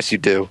and... Yes, you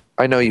do.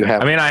 I know you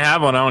have. I mean, I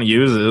have one. I don't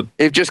use it.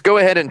 If just go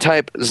ahead and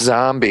type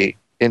zombie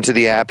into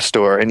the App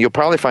Store, and you'll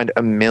probably find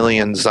a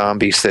million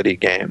Zombie City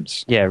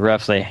games. Yeah,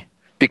 roughly.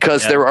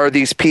 Because there are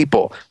these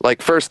people.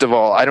 Like, first of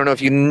all, I don't know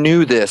if you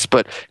knew this,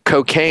 but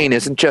cocaine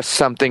isn't just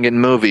something in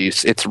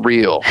movies. It's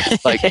real.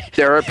 Like,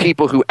 there are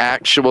people who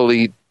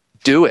actually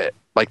do it.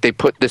 Like, they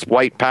put this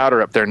white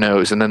powder up their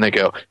nose, and then they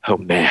go, oh,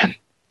 man,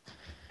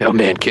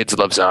 kids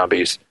love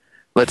zombies.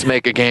 Let's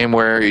make a game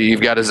where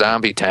you've got a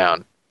zombie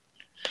town.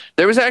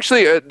 There was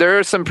actually, there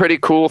are some pretty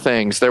cool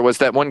things. There was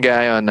that one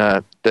guy on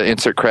the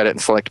insert credit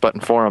and select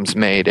button forums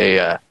made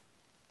a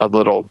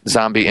little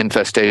zombie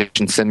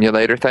infestation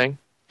simulator thing.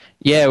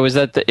 Yeah, it was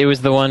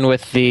the one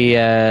with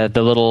the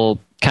little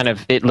kind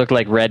of, it looked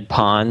like red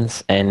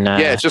pawns and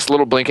yeah, it's just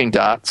little blinking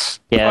dots.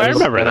 Yeah, I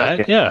remember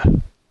that. Yeah,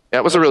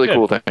 that was a really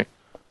cool thing.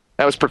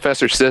 That was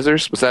Professor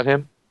Scissors. Was that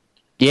him?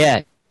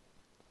 Yeah,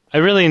 I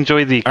really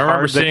enjoyed the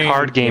seeing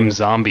card game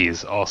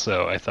Zombies.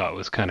 Also, I thought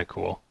was kind of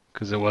cool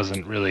because it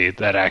wasn't really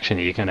that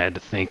actiony. You kind of had to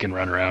think and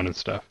run around and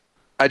stuff.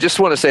 I just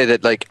want to say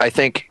that, like, I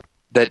think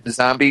that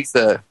zombies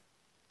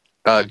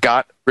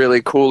got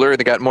really cooler.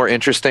 They got more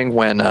interesting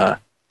when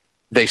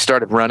they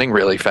started running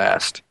really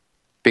fast,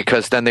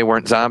 because then they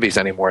weren't zombies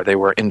anymore. They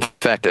were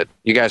infected.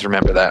 You guys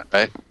remember that,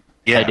 right?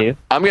 Yeah. I do.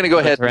 I'm going to go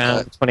ahead.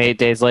 Around 28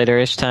 days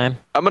later-ish time.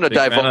 I'm going to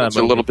divulge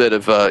a little bit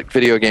of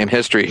video game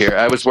history here.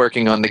 I was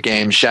working on the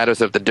game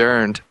Shadows of the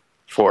Durned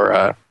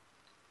for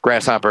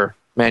Grasshopper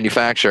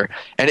Manufacture,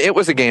 and it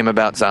was a game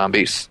about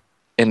zombies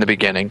in the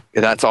beginning.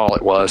 That's all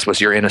it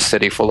was you're in a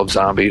city full of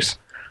zombies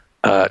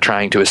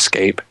trying to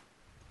escape,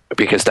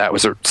 because that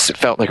was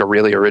felt like a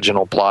really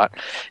original plot.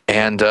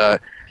 And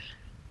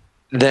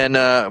then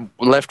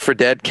Left 4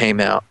 Dead came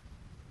out,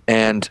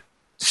 and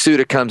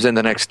Suda comes in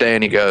the next day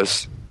and he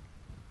goes,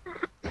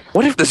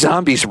 what if the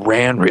zombies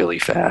ran really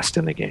fast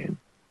in the game?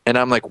 And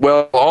I'm like,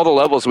 well, all the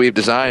levels we've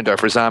designed are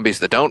for zombies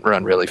that don't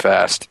run really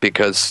fast,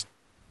 because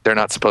they're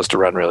not supposed to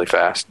run really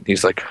fast.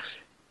 He's like,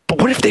 but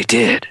what if they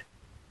did?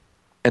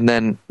 And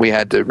then we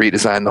had to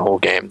redesign the whole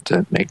game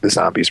to make the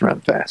zombies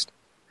run fast.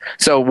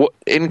 So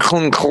in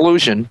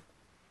conclusion,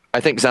 I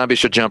think zombies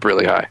should jump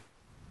really high.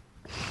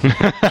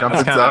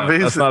 Jumping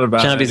zombies? That's not a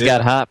bad Zombies idea.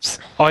 got hops.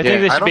 Oh, I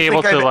think they I should don't be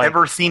able think to I've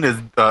ever seen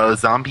a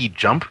zombie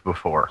jump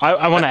before.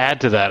 I want to add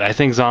to that. I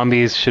think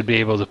zombies should be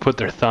able to put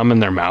their thumb in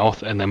their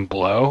mouth and then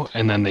blow,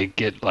 and then they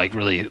get like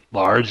really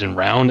large and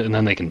round, and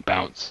then they can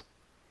bounce.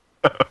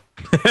 I'd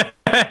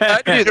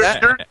do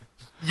that.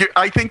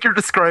 I think you're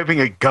describing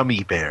a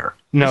gummy bear.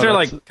 No, These are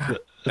that's- like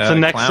it's the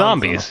next clowns,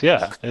 zombies. though.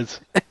 Yeah,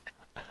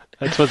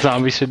 that's what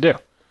zombies should do.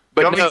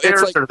 But Gummy no,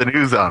 bears it's like, are the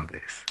new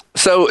zombies.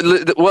 so,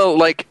 well,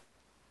 like,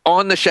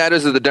 on the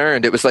Shadows of the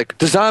Durned, it was like,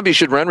 the zombies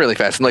should run really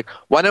fast. And like,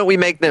 why don't we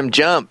make them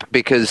jump?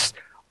 Because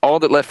all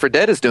that Left 4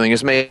 Dead is doing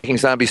is making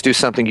zombies do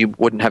something you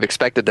wouldn't have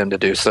expected them to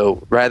do.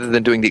 So rather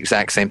than doing the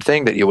exact same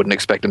thing that you wouldn't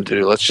expect them to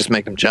do, let's just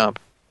make them jump.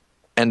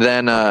 And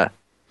then, and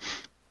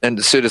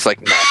the suit is like,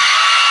 no.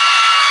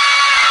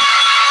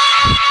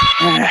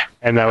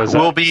 And that was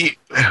We'll be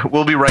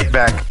right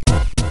back.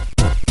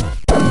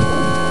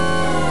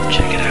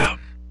 Check it out.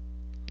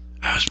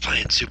 I was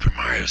playing Super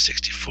Mario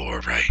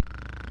 64, right?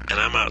 And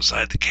I'm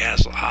outside the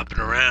castle hopping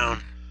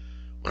around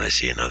when I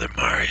see another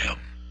Mario.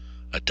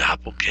 a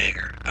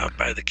doppelganger out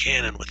by the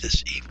cannon with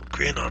this evil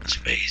grin on his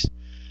face.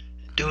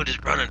 And dude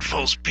is running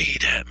full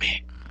speed at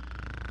me.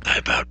 I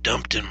about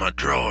dumped in my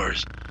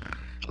drawers.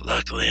 But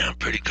luckily, I'm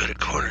pretty good at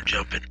corner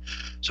jumping,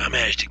 so I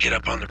managed to get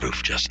up on the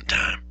roof just in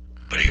time.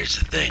 But here's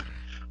the thing.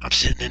 I'm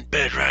sitting in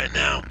bed right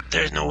now.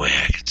 There's no way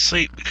I can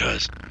sleep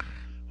because,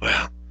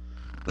 well,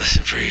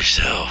 listen for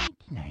yourself.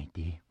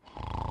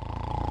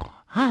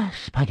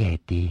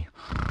 Spaghetti.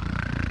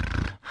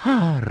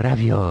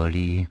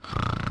 Ravioli.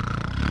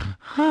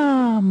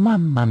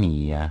 Mamma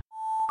mia.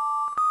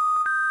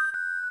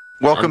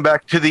 Welcome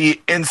back to the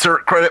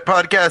Insert Credit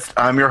Podcast.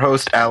 I'm your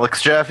host,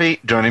 Alex Jaffe.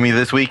 Joining me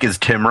this week is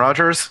Tim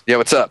Rogers. Yeah,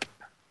 what's up?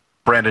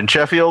 Brandon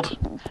Sheffield.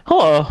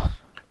 Hello.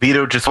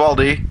 Vito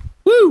Ghostualdi.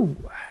 Woo!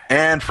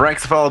 And Frank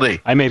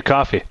Cifaldi. I made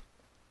coffee.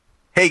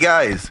 Hey,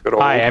 guys. Good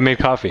old- Hi, I made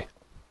coffee.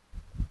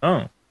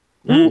 Oh.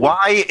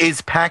 Why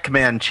is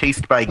Pac-Man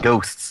chased by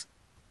ghosts?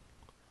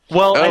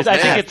 Well, Oh, I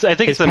think man. it's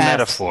His a past.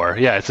 metaphor.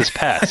 Yeah, it's his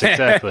past,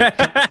 exactly.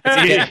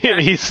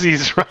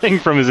 he's running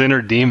from his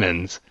inner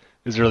demons.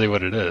 Is really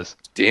what it is.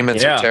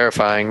 Demons Yeah. are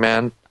terrifying,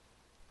 man.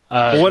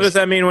 What does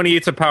that mean when he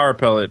eats a power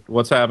pellet?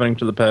 What's happening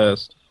to the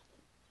past?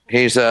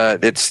 He's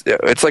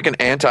it's like an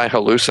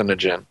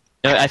anti-hallucinogen.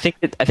 No, I think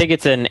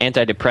it's an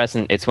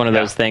antidepressant. It's one of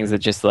those things that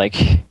just like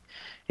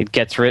it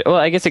gets rid. Well,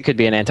 I guess it could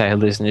be an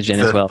anti-hallucinogen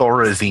as The well.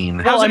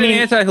 Thorazine. How's I it mean-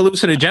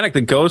 anti-hallucinogenic?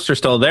 The ghosts are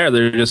still there.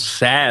 They're just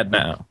sad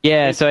now.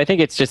 Yeah, so I think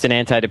it's just an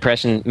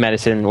antidepressant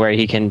medicine where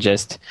he can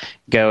just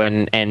go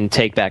and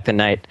take back the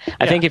night.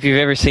 I think if you've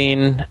ever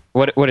seen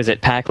what is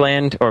it,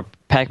 Pac-Land or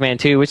Pac-Man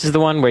 2, which is the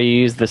one where you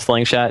use the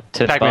slingshot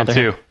to Pac-Man bother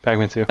 2. him?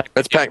 Pac-Man 2.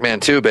 That's Pac-Man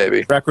 2,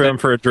 baby. Requiem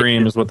for a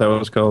Dream is what that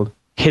was called.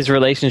 His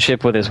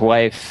relationship with his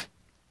wife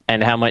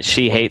and how much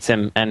she hates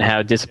him and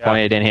how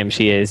disappointed in him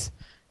she is.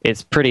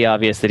 It's pretty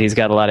obvious that he's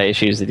got a lot of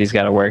issues that he's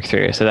got to work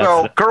through. So that's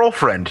Well,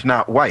 girlfriend,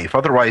 not wife.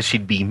 Otherwise,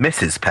 she'd be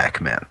Mrs.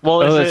 Pac-Man.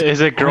 Well, Oh,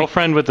 is it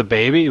girlfriend with a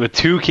baby with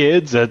 2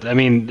 kids? I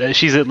mean,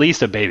 she's at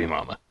least a baby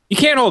mama. You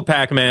can't hold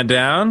Pac-Man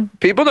down.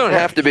 People don't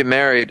have to be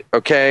married,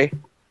 okay?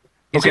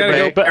 He's got to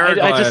Okay, go. But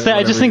I just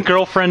paraglide or think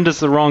girlfriend is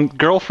the wrong.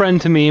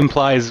 Girlfriend to me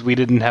implies we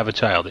didn't have a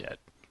child yet.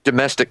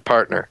 Domestic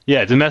partner.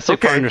 Yeah, domestic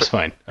Okay, partner's but-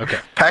 fine. Okay.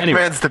 Pac-Man's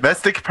Anyway,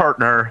 domestic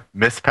partner,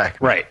 Miss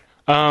Pac-Man. right.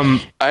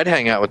 I'd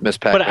hang out with Miss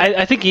Pac-Man. But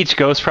I think each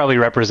ghost probably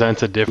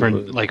represents a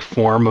different like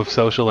form of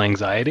social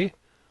anxiety.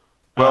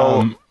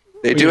 Well,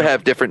 they do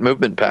have different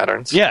movement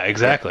patterns. Yeah,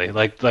 exactly.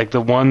 Like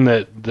the one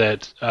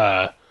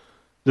that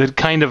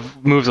kind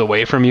of moves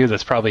away from you.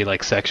 That's probably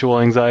like sexual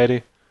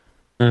anxiety.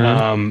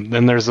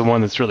 Then there's the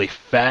one that's really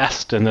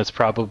fast, and that's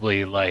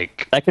probably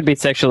like that could be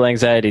sexual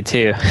anxiety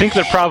too. I think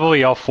they're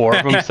probably all 4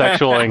 of them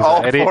sexual all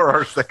anxiety. 4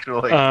 are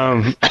sexual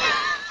anxiety.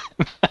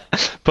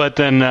 But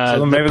then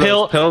So maybe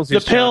those pills the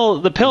he's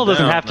pill doesn't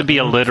down. have to be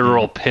a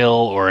literal pill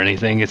or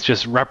anything. It's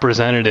just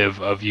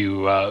representative of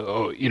you,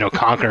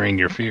 conquering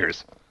your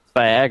fears.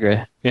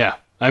 Viagra. Yeah,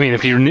 I mean,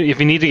 if you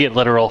need to get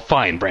literal,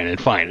 fine, Brandon,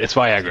 fine. It's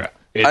Viagra.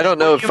 I don't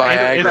know if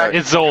Viagra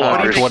it's Zoloft,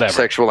 causes whatever.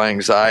 sexual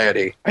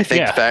anxiety. I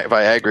think Yeah.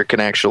 Viagra can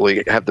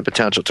actually have the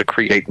potential to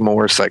create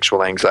more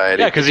sexual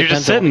anxiety. Yeah, because you're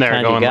just Depends on sitting what there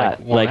kind you going got.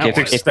 like, well, like now if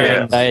what? your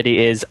Yeah.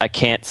 anxiety is I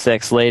can't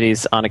sex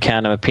ladies on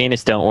account of a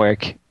penis don't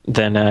work,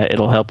 then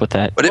it'll help with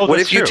that. But Oh, what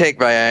that's if you true. take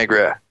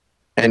Viagra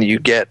and you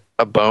get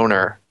a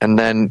boner and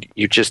then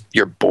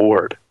you're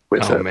bored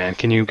with Oh it? man,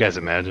 can you guys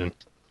imagine?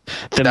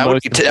 The That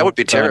would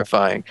be most-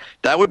 terrifying.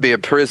 That would be a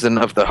prison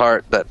of the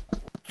heart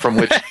from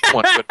which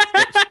one would.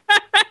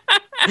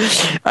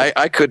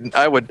 I couldn't.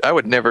 I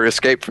would never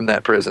escape from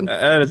that prison.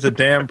 That is a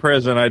damn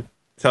prison. I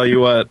tell you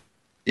what.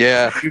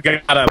 Yeah, You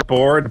got a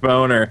bored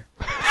boner.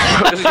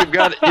 you've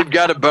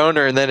got a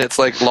boner, and then it's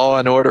like Law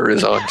and Order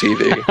is on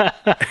TV.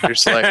 You're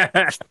just like,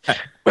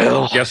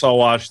 well, Guess I'll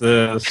watch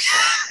this.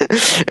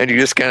 and you're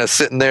just kind of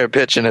sitting there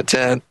pitching a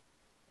tent.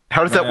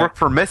 How does that work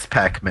for Miss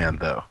Pac-Man,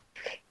 though?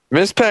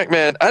 Miss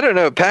Pac-Man, I don't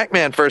know.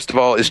 Pac-Man, first of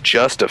all, is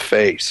just a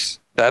face.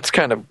 That's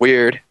kind of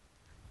weird,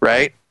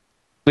 right?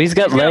 He's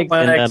got legs,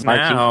 Legs and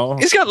Marky. now.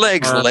 He's got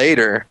legs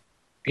later.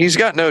 He's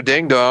got no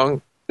ding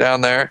dong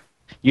down there.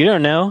 You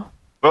don't know?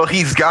 Well,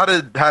 he's got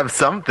to have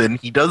something.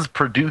 He does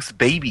produce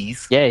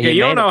babies. Yeah, Yeah, he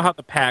you don't made know how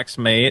the packs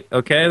mate,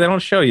 okay? They don't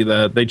show you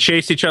that. They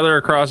chase each other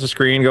across the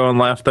screen, going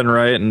left and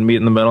right, and meet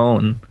in the middle,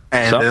 and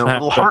And something then a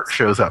little happens. heart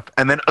shows up.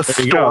 And then a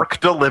There you go. stork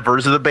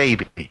delivers the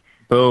baby.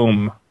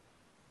 Boom.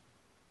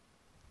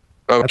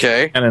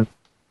 Okay. And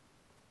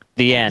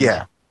the end.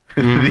 Yeah.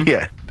 Mm-hmm.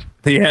 Yeah.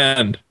 the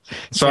end.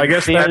 So I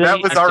guess See, that, And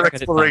that was I'm our stuck at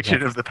the exploration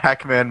context. of the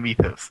Pac-Man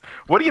mythos.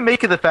 What do you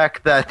make of the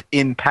fact that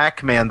in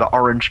Pac-Man, the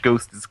orange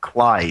ghost is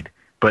Clyde,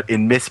 but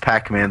in Miss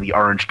Pac-Man, the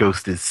orange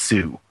ghost is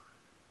Sue?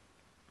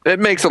 It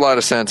makes a lot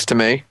of sense to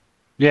me.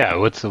 Yeah,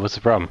 what's the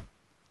problem?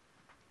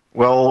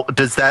 Well,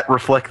 does that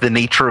reflect the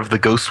nature of the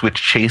ghost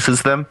which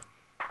chases them?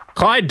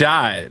 Clyde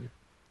died.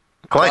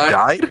 Clyde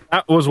died?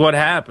 That was what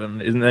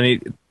happened. And then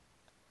he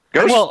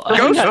Ghosts, Well, I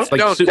mean, ghosts like,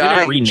 don't so they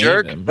die, rename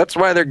jerk. them. That's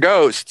why they're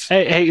ghosts.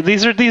 Hey,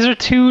 these are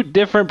 2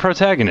 different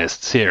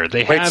protagonists here.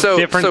 They Wait, have so-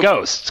 different so-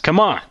 ghosts. Come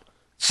on. They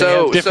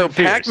So have different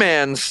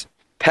fears.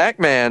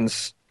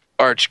 Pac-Man's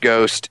arch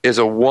ghost is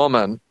a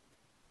woman,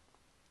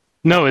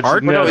 No, it's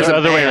Art? no, No, it's it's the a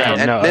other way man, around.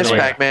 and No, Miss other way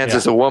around. Pac-Man's Yeah.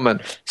 is a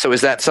woman. So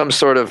is that some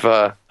sort of?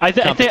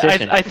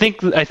 Competition. I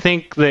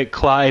think that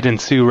Clyde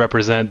and Sue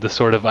represent the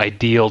sort of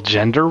ideal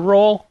gender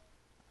role.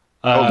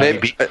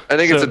 Maybe I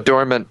think it's so- a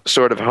dormant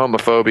sort of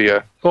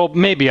homophobia. Well,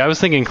 maybe I was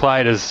thinking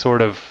Clyde is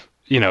sort of,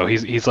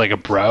 he's like a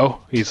bro.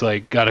 He's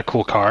like got a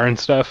cool car and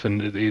stuff,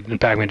 and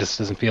Pac-Man just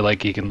doesn't feel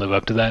like he can live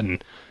up to that.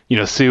 And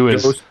Sue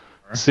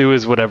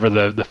is whatever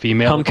the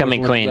female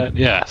Homecoming queen. equivalent of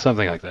that. Yeah,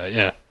 something like that.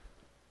 Yeah.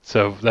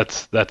 So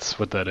that's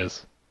what that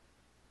is.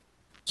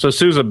 So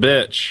Sue's a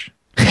bitch.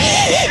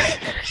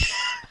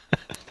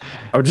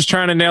 I'm just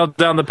trying to nail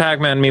down the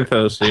Pac-Man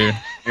mythos here.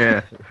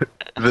 Yeah.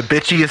 The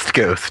bitchiest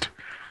ghost.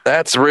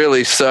 That's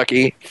really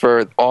sucky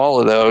for all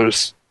of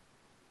those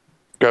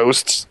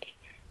ghosts.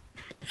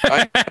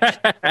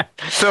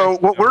 So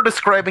what we're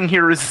describing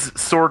here is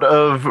sort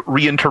of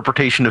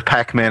reinterpretation of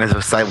Pac-Man as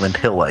a Silent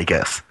Hill, I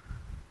guess.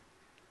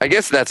 I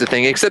guess that's the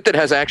thing, except it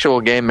has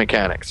actual game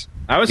mechanics.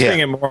 I was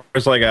thinking more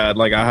as like a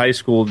high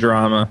school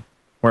drama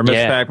where Miss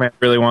Pac-Man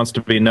really wants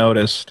to be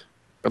noticed.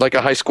 Or like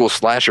a high school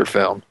slasher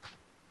film.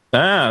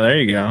 Ah, there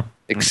you go.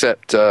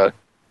 Except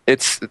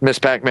it's Miss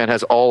Pac-Man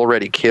has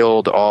already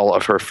killed all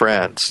of her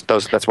friends.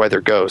 That's why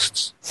they're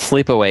ghosts.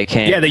 Sleepaway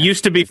Camp. Yeah, they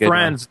used to be Good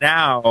friends.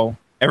 Now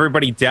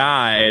everybody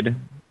died.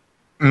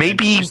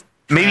 Maybe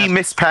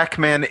Miss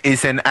Pac-Man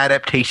is an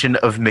adaptation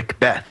of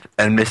Macbeth,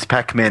 and Miss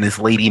Pac-Man is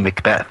Lady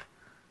Macbeth.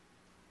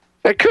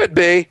 It could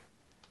be.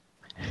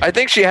 I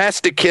think she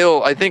has to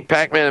kill. I think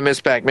Pac-Man and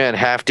Miss Pac-Man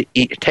have to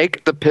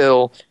take the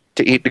pill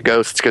to eat the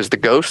ghosts because the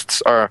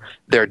ghosts are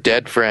their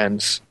dead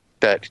friends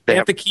that They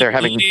have to keep they're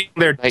having eating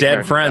their nightmares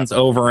dead friends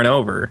over and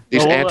over.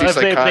 These Well,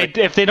 antipsychotic,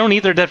 if they don't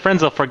eat their dead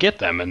friends, they'll forget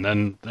them, and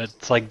then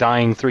it's like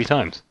dying 3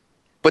 times.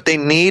 but they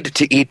need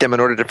to eat them in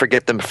order to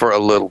forget them for a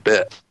little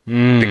bit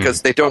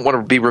because they don't want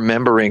to be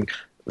remembering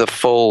the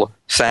full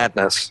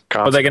sadness.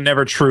 But they can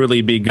never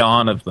truly be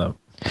gone of them.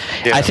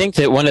 Yeah. I think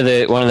that one of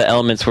the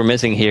elements we're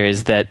missing here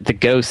is that the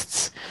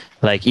ghosts,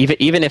 like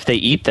even if they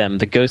eat them,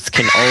 the ghosts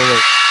can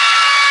always.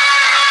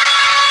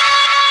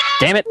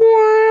 Damn it!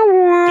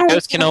 The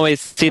ghosts can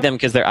always see them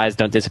because their eyes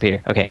don't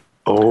disappear. Okay.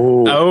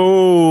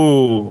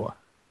 Oh.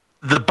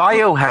 The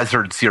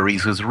Biohazard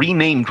series was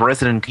renamed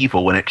Resident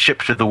Evil when it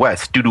shipped to the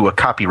West due to a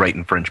copyright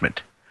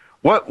infringement.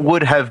 What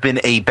would have been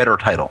a better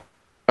title?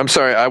 I'm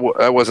sorry, I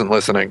wasn't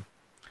listening.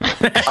 The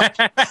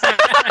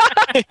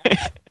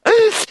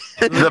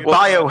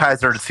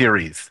Biohazard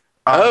series.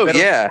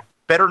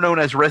 Better known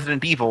as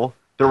Resident Evil,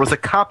 there was a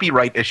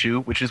copyright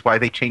issue, which is why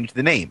they changed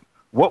the name.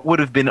 What would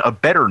have been a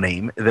better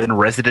name than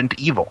Resident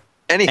Evil?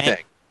 Anything.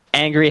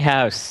 Angry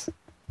House.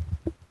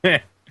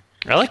 I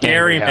like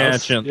Scary Angry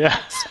House. Mansion. Yeah.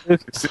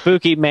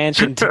 Spooky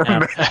Mansion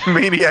Town.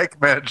 Maniac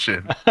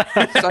Mansion.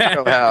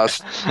 Psycho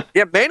House.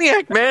 Yeah,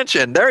 Maniac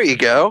Mansion. There you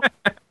go.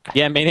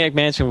 Yeah, Maniac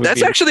Mansion would That's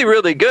be... actually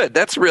really good.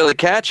 That's really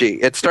catchy.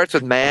 It starts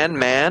with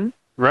man.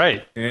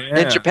 Right.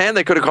 In Japan,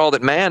 they could have called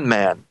it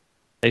man.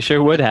 They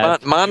sure would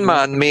have.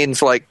 Man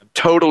means like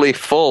totally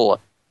full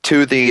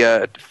to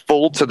the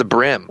full to the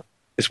brim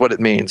is what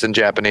it means in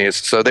Japanese.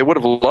 So they would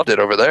have loved it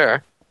over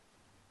there.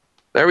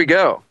 There we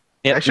go.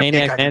 Yep, That should be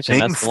Maniac kind of Mansion,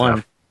 name that's the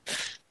one.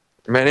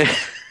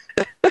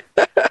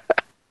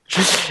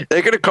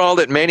 They could have called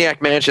it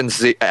Maniac Mansion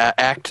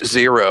Act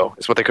Zero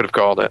is what they could have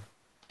called it.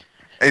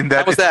 And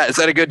How was that? Is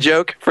that a good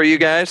joke for you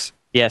guys?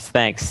 Yes,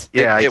 thanks.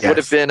 Yeah, It would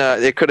have been.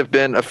 It could have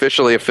been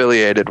officially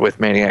affiliated with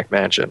Maniac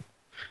Mansion,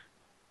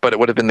 but it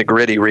would have been the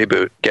gritty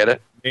reboot. Get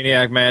it?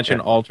 Maniac Mansion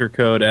Alter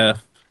Code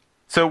F.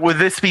 So would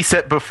this be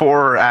set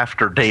before or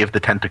after Day of the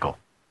Tentacle?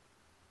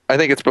 I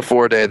think it's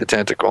before Day of the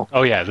Tentacle.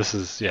 Oh yeah, this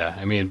is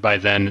I mean, by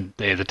then,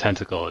 Day of the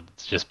Tentacle,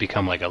 it's just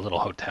become like a little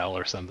hotel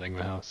or something.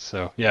 The house.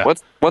 So yeah.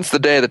 Once the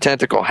Day of the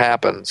Tentacle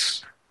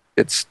happens,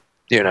 it's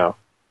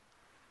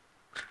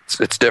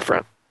it's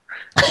different.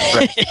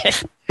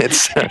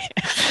 It's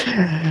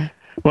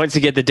Once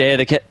you get the Day of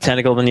the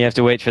Tentacle, then you have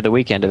to wait for the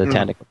weekend of the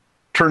Tentacle.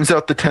 Turns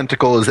out the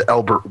tentacle is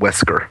Albert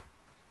Wesker.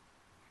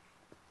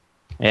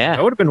 Yeah.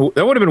 That would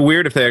have been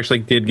weird if they actually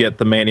did get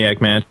the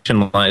Maniac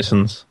Mansion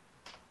license.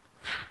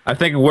 I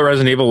think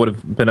Resident Evil would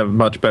have been a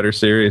much better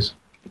series.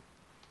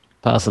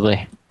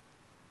 Possibly.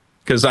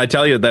 Because I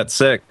tell you, that's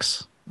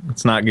 6.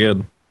 It's not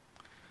good.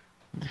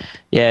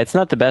 Yeah, it's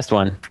not the best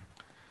one.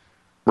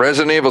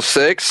 Resident Evil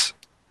 6.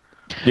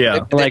 Yeah.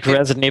 Like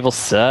Resident Evil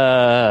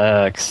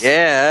sucks.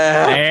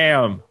 Yeah,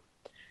 Damn.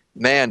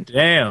 man.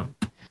 Damn.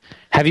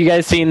 Have you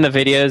guys seen the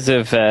videos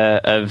of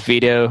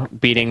Vito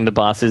beating the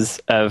bosses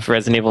of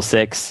Resident Evil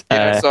 6?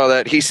 Yeah, I saw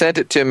that. He sent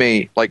it to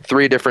me like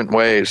 3 different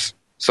ways.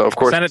 So of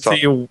course, Send it to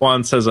you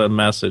once as a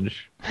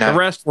message. No. The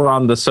rest were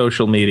on the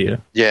social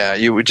media. Yeah,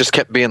 you just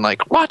kept being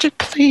like, "Watch it,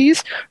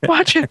 please.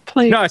 Watch it,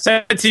 please." No, I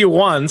sent it to you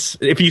once.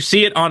 If you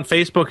see it on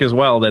Facebook as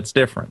well, that's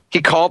different.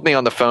 He called me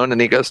on the phone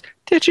and he goes,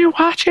 "Did you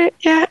watch it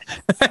yet?"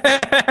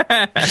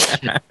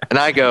 And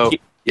I go,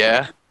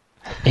 "Yeah,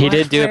 He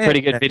did do a pretty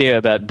good video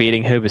about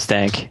beating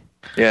Hoobastank.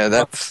 yeah."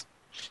 That's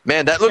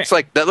man. That looks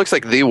like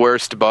the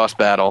worst boss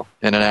battle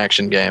in an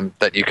action game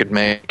that you could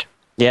make.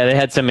 Yeah, they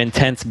had some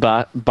intense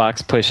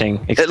box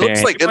pushing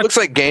experience. It looks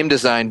like game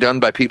design done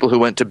by people who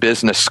went to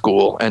business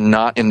school and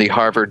not in the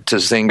Harvard to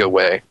Zynga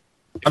way.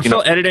 I'm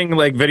still editing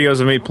like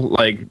videos of me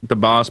like the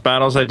boss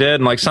battles I did,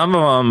 and like some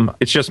of them,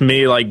 it's just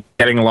me like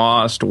getting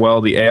lost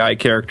while the AI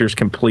characters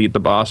complete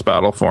the boss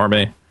battle for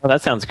me. Well,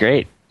 that sounds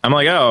great. I'm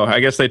like, oh, I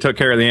guess they took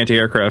care of the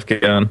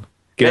anti-aircraft gun.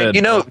 Good.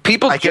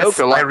 People joke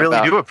a lot. I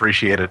really do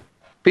appreciate it.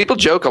 People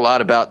joke a lot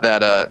about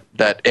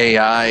that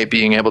AI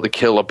being able to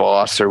kill a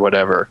boss or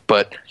whatever,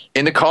 but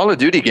in the Call of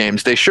Duty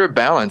games, they sure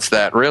balance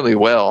that really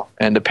well.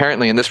 And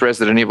apparently, in this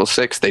Resident Evil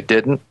 6, they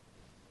didn't.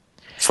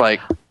 It's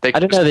like I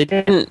don't know. They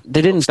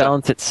didn't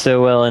balance it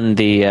so well in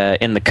the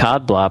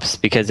COD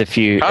blops, because as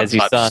you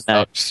saw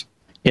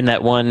in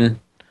that one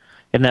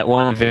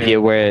video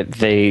where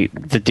the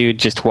dude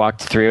just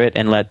walked through it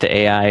and let the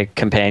AI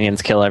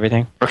companions kill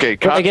everything. Okay,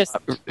 well, I guess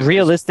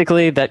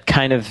realistically, it's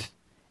kind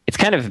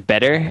of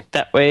better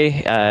that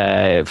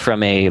way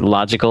from a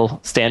logical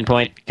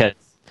standpoint, because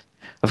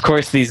of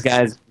course these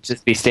guys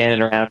just be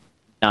standing around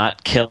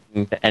not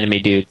killing the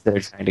enemy dudes that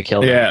are trying to kill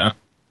them. Yeah.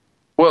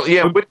 Well,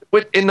 yeah.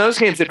 In those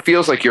games, it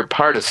feels like you're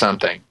part of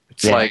something.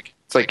 It's like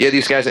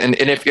these guys, and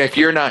if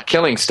you're not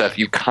killing stuff,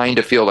 you kind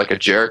of feel like a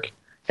jerk,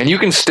 and you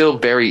can still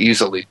very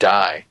easily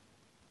die.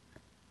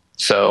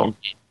 So,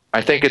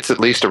 I think it's at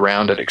least a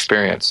rounded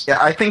experience. Yeah,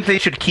 I think they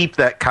should keep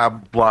that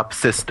Coblop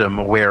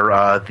system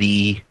where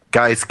the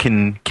guys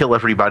can kill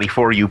everybody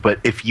for you, but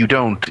if you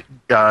don't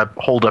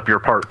hold up your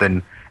part,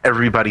 then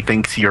everybody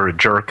thinks you're a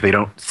jerk. They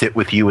don't sit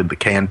with you in the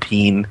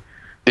canteen.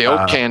 The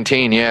old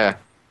canteen, yeah.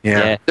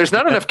 There's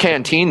not enough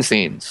canteen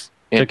scenes.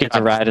 Took it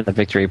to ride in the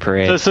victory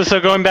parade. So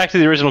going back to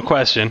the original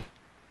question.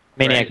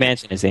 Maniac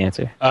Mansion is the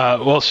answer.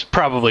 Well,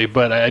 probably,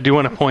 but I do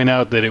want to point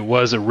out that it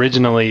was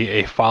originally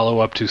a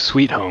follow-up to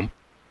Sweet Home.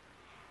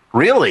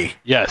 Really?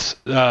 Yes.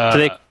 So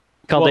they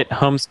called it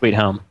Home Sweet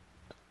Home.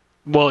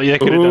 Well, yeah, they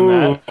could have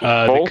done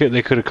that.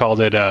 They could have called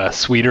it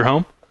Sweeter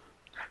Home.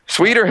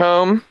 Sweeter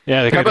Home.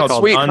 Yeah, they could have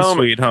called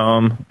Unsweet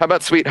Home. How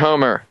about Sweet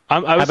Homer?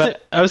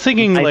 I was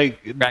thinking like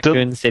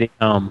Raccoon City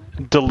Home.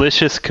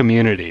 Delicious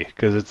Community,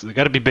 because it's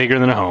got to be bigger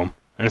than a home,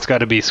 and it's got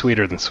to be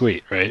sweeter than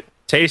sweet, right?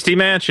 Tasty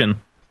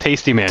Mansion.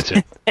 Tasty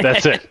Mansion.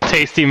 That's it.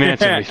 Tasty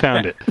Mansion. We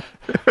found it.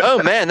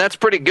 Oh man, that's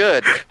pretty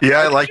good.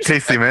 Yeah, I like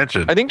Tasty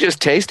Mansion. I think just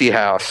Tasty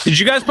House. Did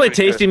you guys play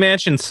Tasty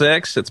Mansion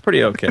 6? It's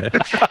pretty okay.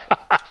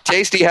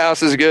 Tasty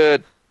House is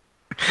good.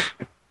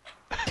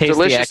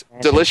 Delicious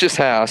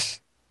House.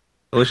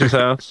 Delicious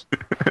House.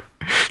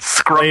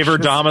 Flavor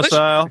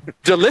Domicile.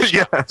 Delicious.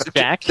 Yeah.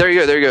 Jack. There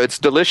you go. It's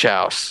Delish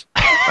House.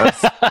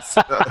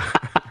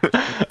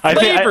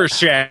 Flavor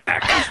Shack.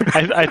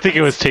 I think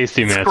it was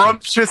Tasty Mansion.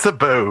 Scrumptious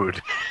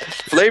Abode.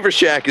 Flavor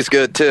Shack is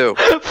good too.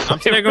 I'm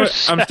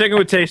sticking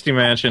with Tasty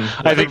Mansion.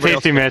 I think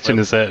Tasty Mansion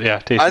is it. Yeah,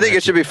 Tasty I think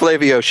it should be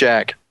Flavio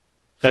Shack.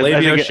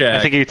 Flavio Shack.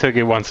 I think you took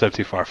it one step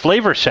too far.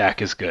 Flavor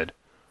Shack is good.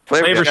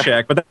 Flavor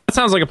Shack, but that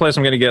sounds like a place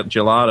I'm going to get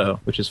gelato,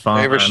 which is fine.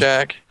 Flavor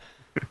Shack.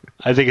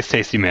 I think it's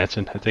Tasty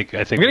Mansion. I think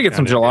I'm going to get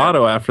some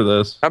gelato after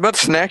this. How about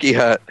Snacky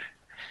Hut?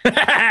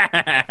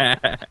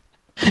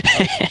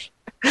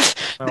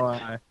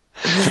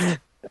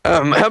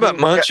 How about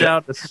Munch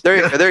Hut?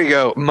 There you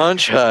go.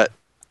 Munch Hut.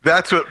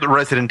 That's what the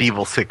Resident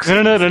Evil 6 is.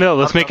 No.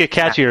 Let's make it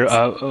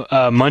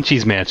catchier.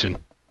 Munchie's Mansion.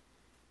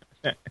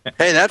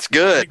 Hey, that's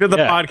good. The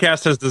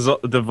podcast has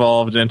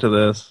devolved into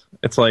this.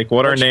 It's like,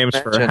 what are names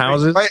for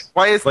houses?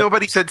 Why has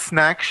nobody said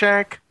Snack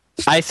Shack?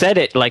 I said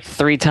it like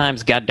 3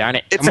 times. God darn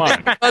it! Come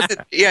on.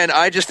 Yeah, and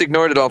I just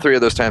ignored it all 3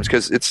 of those times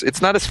because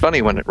it's not as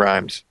funny when it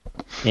rhymes.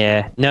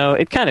 Yeah, no,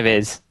 it kind of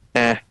is.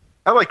 I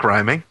like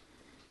rhyming.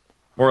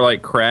 Or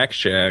like Crack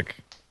Shack.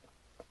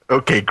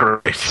 Okay,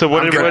 great. So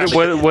what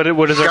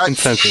is our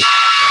consensus?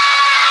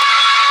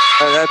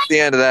 That's the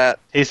end of that.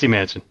 Tasty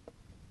Mansion.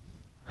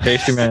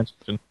 Tasty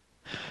Mansion.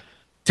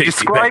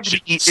 Describe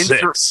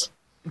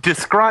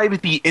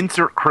the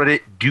insert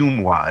credit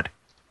Doomwad.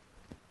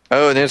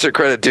 Oh, an insert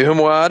credit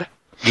Doomwad?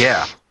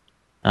 Yeah.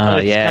 Oh,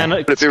 yeah.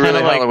 Would it be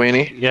really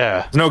Halloween-y?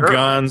 Yeah. There's no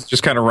guns,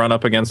 just kind of run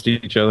up against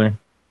each other.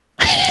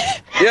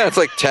 Yeah, it's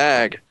like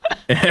tag.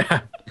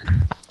 Yeah.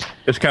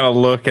 Just kind of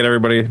look at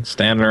everybody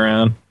standing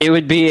around. It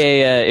would be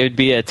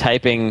a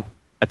typing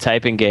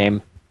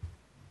game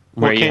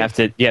where you have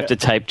to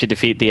type to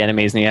defeat the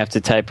enemies, and you have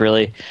to type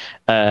really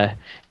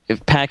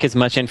pack as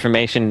much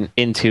information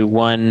into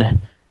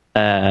one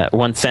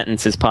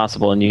sentence as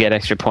possible, and you get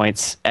extra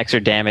points, extra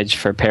damage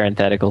for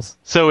parentheticals.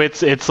 So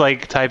it's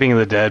like Typing of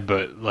the Dead,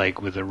 but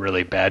like with a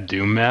really bad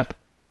Doom map.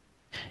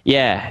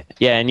 Yeah,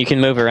 and you can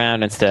move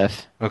around and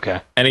stuff. Okay.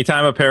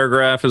 Anytime a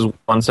paragraph is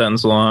 1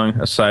 sentence long,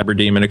 a cyber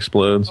demon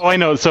explodes. Oh, I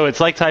know. So it's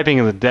like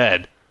Typing of the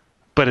Dead,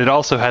 but it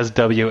also has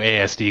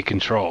WASD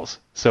controls.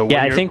 So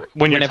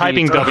when you're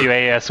typing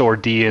WAS or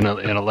D in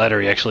a letter,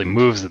 he actually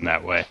moves in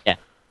that way. Yeah,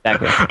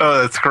 exactly.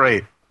 Oh, that's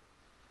great.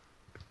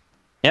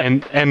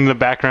 Yep. And the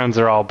backgrounds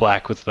are all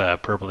black with the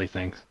purpley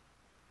things.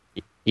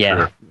 Yeah,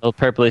 Sure. little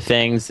purpley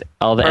things.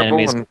 All the Purple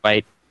enemies and- are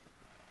white.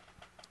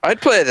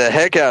 I'd play the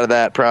heck out of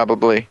that,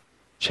 probably.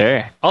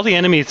 Sure. All the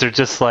enemies are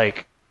just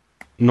like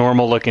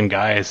normal-looking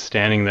guys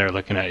standing there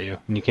looking at you,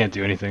 and you can't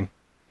do anything.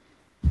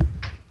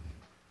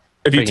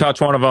 If you touch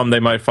one of them, they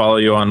might follow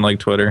you on like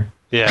Twitter.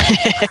 Yeah.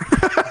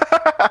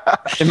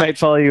 They might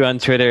follow you on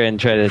Twitter and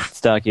try to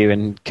stalk you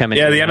and come in.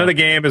 Yeah, the end of the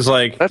game is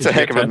like... That's a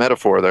heck of a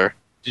metaphor there.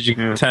 Did you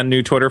get 10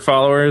 new Twitter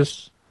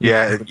followers?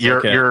 Yeah,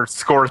 your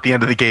score at the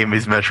end of the game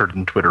is measured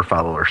in Twitter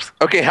followers.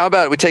 Okay, how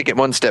about we take it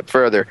one step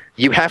further?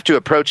 You have to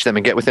approach them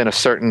and get within a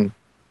certain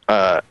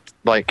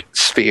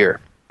sphere,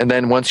 and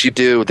then once you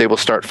do, they will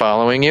start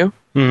following you.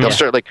 They'll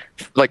start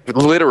like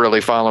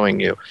literally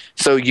following you.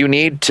 So you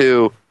need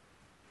to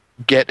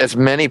get as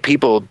many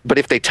people, but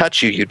if they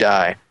touch you, you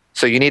die.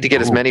 So you need to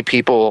get as many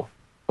people,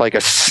 like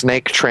a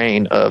snake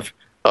train of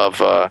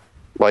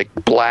like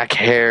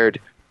black-haired,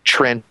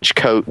 trench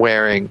coat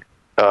wearing,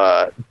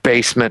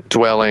 basement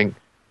dwelling,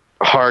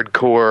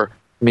 hardcore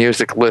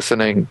music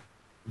listening,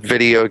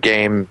 video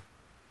game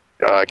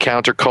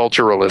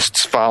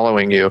counterculturalists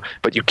following you,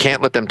 but you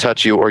can't let them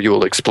touch you or you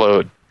will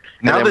explode.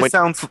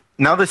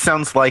 Now this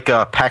sounds like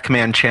a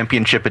Pac-Man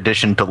Championship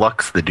Edition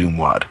Deluxe, the Doom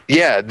Wad.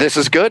 Yeah, this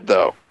is good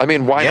though. I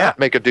mean, why not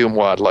make a Doom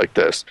Wad like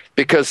this?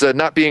 Because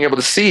not being able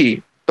to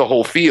see the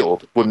whole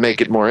field would make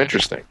it more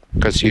interesting.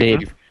 Because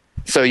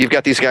you've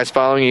got these guys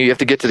following you. You have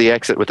to get to the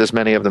exit with as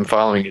many of them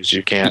following you as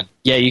you can.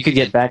 Yeah, you could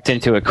get backed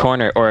into a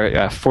corner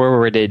or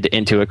forwarded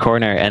into a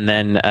corner, and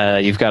then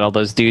you've got all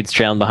those dudes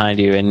trailing behind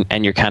you,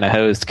 and you're kind of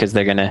hosed because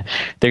they're gonna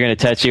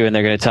touch you and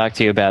they're gonna talk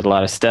to you about a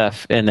lot of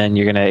stuff, and then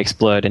you're gonna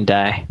explode and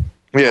die.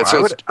 Yeah,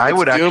 so I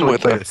would actually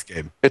play this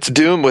game. It's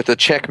Doom with a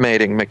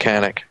checkmating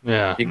mechanic.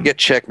 Yeah, you can get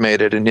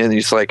checkmated, and then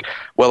it's like,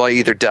 well, I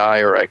either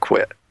die or I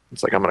quit.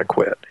 It's like, I'm gonna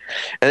quit.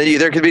 And then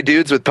there could be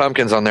dudes with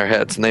pumpkins on their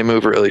heads, and they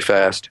move really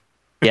fast.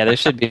 Yeah, there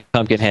should be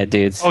Pumpkinhead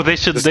dudes. Oh, they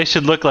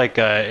should look like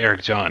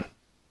Eric John,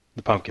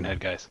 the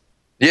Pumpkinhead guys.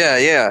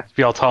 Yeah.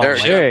 Be all tall.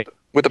 Sure.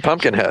 With a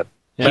pumpkin head.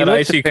 Yeah, that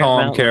icy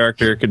calm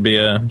character could be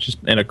just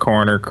in a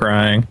corner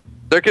crying.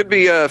 There could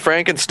be a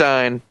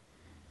Frankenstein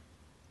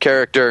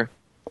character.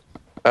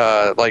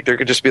 Like there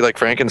could just be like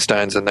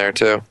Frankensteins in there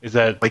too. Is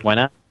that like why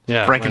not?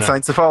 Yeah,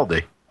 Frankenstein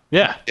Cifaldi.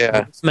 Yeah.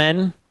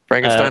 Men.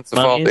 Frankenstein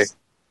Cifaldi.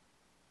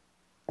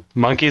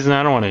 Monkeys? No,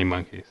 I don't want any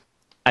monkeys.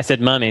 I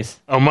said mummies.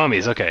 Oh,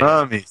 mummies. Okay.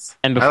 Mummies.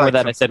 And before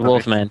that, I said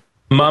wolfmen.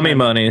 Mummy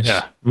monies.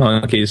 Yeah.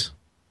 Monkeys.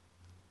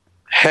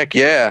 Heck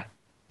yeah.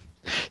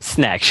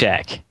 Snack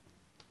Shack.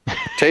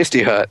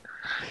 Tasty Hut.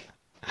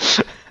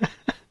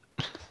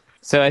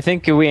 So I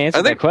think we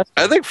answered that question.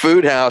 I think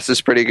Food House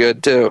is pretty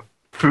good too.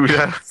 Food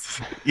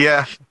House.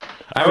 Yeah.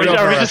 Are we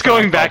just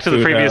going back to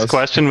the previous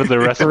question with the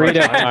rest of the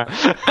time?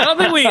 I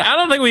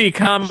don't think we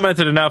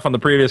commented enough on the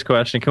previous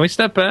question. Can we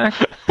step back?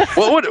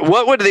 What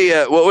would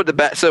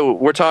the so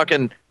we're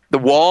talking the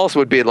walls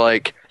would be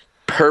like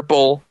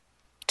purple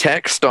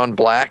text on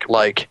black,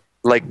 like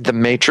the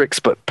Matrix,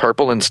 but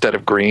purple instead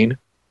of green.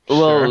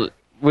 Well,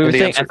 we were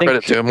thinking.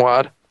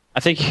 I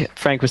think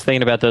Frank was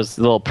thinking about those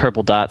little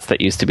purple dots that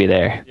used to be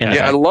there.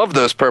 Yeah, I love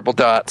those purple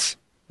dots.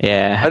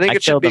 Yeah, I think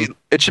it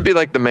should be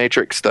like the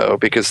Matrix though,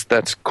 because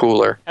that's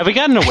cooler. Have we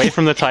gotten away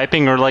from the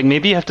typing, or like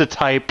maybe you have to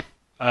type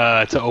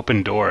to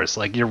open doors?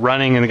 Like you're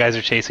running and the guys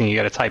are chasing you,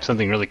 got to type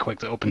something really quick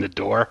to open the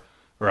door,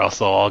 or else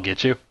they'll all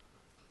get you.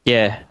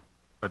 Yeah.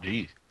 Oh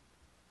geez.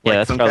 Yeah, like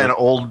that's some probably... kind of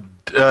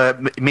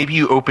old. Maybe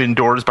you open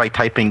doors by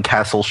typing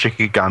Castle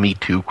Shikigami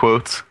 2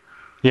 quotes.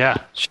 Yeah.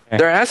 Sure.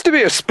 There has to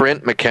be a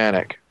sprint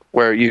mechanic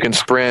where you can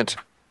sprint,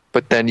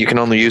 but then you can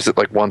only use it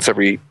like once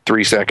every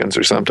 3 seconds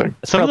or something.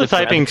 Some of the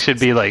typing should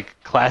be like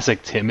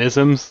classic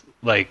Timisms,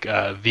 like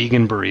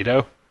vegan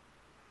burrito.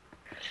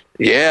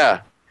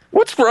 Yeah.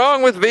 What's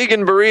wrong with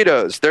vegan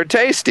burritos? They're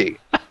tasty.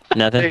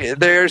 Nothing.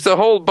 There's a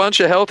whole bunch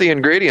of healthy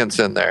ingredients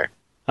in there.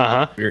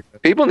 Uh-huh.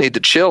 People need to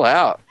chill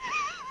out.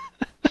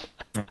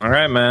 All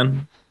right,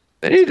 man.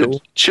 They need to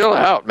chill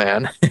out,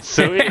 man.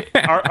 So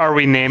are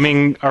we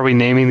naming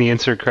the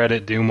insert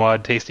credit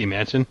Doomwad Tasty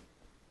Mansion?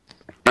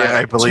 Yeah,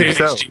 I believe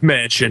so.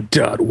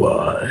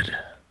 Mansion.wad.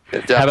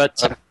 How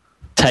about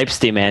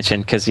Typesty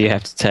Mansion? Because you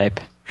have to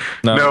type.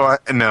 No.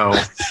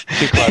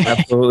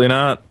 Absolutely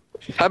not.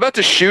 How about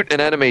to shoot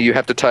an enemy, you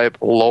have to type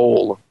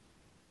LOL?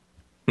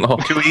 Oh.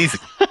 Too easy.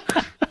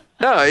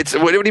 No,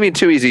 what do you mean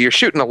too easy? You're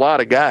shooting a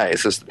lot of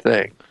guys is the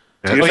thing.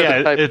 So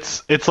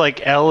it's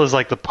like L is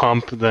like the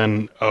pump,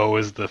 then O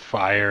is the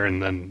fire,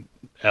 and then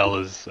L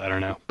is, I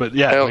don't know. But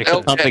yeah, L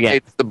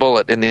detonates the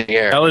bullet in the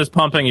air. L is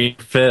pumping your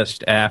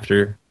fist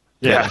after.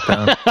 Yeah.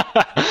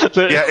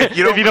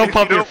 If you don't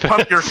pump your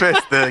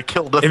fist, the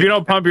kill doesn't. If you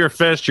don't pump your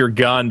fist, your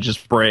gun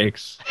just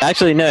breaks.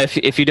 Actually, no.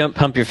 If you don't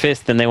pump your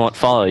fist, then they won't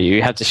follow you.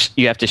 You have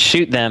to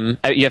shoot them.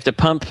 You have to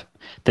pump.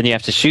 Then you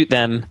have to shoot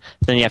them.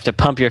 Then you have to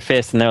pump your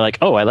fist, and they're like,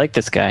 "Oh, I like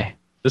this guy."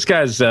 This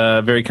guy's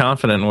very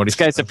confident in what he's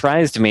This guy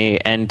surprised me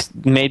and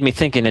made me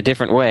think in a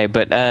different way,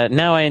 but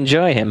now I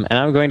enjoy him, and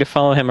I'm going to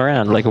follow him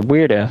around like a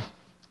weirdo.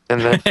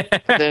 And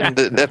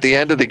then at the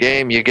end of the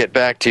game, you get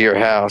back to your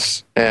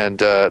house,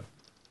 and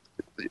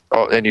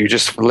you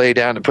just lay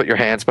down and put your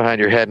hands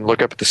behind your head and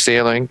look up at the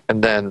ceiling,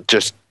 and then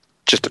just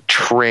a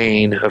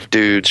train of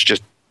dudes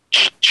just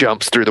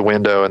jumps through the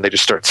window, and they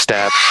just start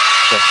stabbing.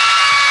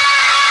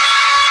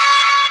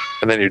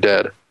 and then you're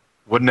dead.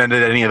 Wouldn't end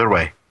it any other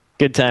way.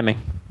 Good timing.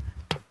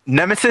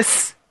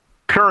 Nemesis,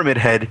 Pyramid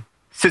Head,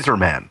 Scissor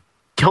Man.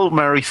 Kill,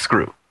 marry,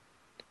 screw.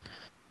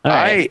 All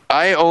right.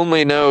 I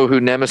only know who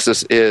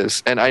Nemesis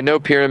is, and I know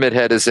Pyramid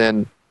Head is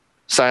in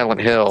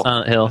Silent Hill.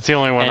 Silent Hill. It's the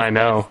only one And I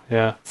know.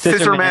 Yeah.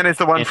 Scissor Man is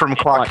the one from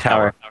Clock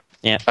Tower.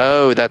 Yeah,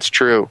 Oh, that's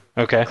true.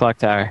 Okay. Clock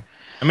Tower.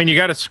 I mean, you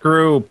got to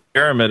screw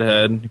Pyramid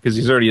Head because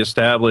he's already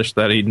established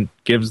that he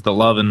gives the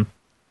lovin'.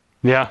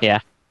 Yeah. Yeah.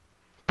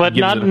 But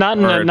Gives not it a not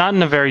in a, card. not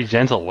in a very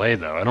gentle way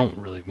though. I don't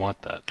really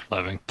want that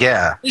loving.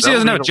 Yeah. At least he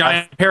doesn't have a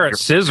giant pair of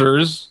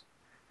scissors.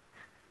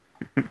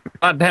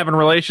 Not having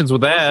relations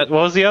with that.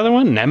 What was the other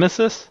one?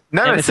 Nemesis?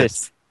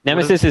 Nemesis.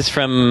 Nemesis is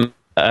from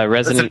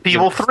Resident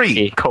Evil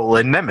 3,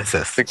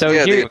 Nemesis. So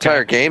yeah, the here-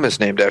 entire game is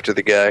named after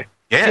the guy.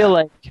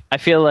 Yeah. I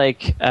feel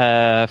like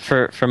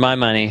for my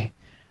money,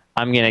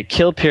 I'm gonna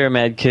kill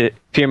Pyramid Head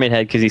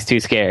because he's too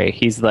scary.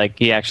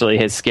 He actually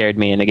has scared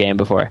me in a game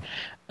before.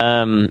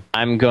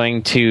 I'm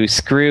going to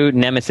screw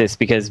Nemesis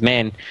because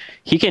man,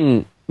 he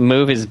can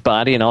move his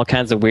body in all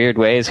kinds of weird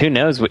ways. Who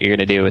knows what you're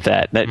gonna do with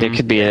that? That it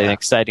could be an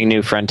exciting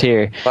new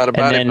frontier. A lot of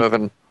body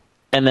moving.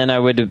 And then I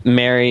would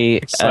marry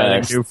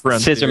Exciting new frontier.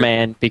 Scissor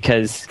Man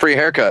because Free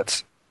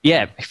haircuts.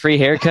 yeah, free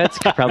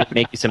haircuts could probably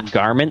make you some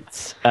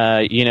garments.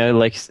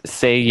 Like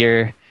say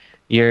you're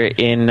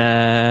in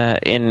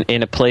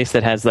a place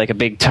that has like a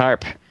big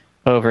tarp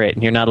over it,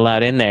 and you're not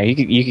allowed in there.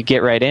 You could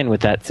get right in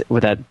with that.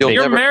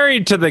 You're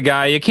married to the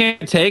guy. You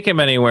can't take him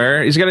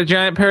anywhere. He's got a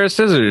giant pair of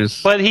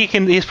scissors. But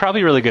he's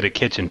probably really good at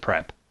kitchen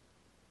prep.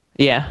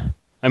 Yeah.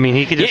 I mean,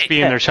 he could just be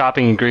Yeah. in there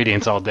chopping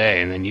ingredients all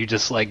day, and then you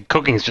just like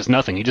cooking's just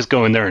nothing. You just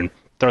go in there and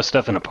throw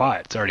stuff in a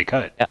pot. It's already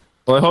cut. Yeah.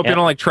 Well, I hope Yeah. you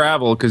don't like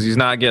travel because he's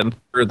not getting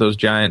through those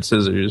giant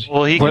scissors.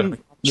 Well, he can.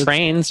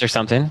 Trains or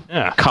something.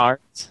 Yeah. Cars.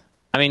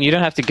 I mean, you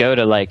don't have to go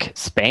to like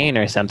Spain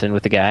or something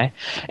with the guy,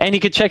 and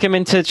you could check him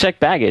into check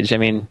baggage. I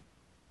mean,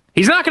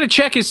 He's not going to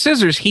check his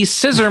scissors. He's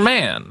Scissor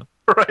Man.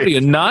 What are you,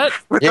 Right. nut?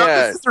 Without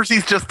Yeah. the scissors,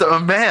 he's just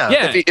a man.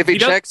 Yeah. If he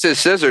does- checks his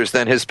scissors,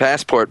 then his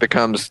passport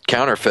becomes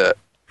counterfeit.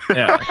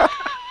 Yeah.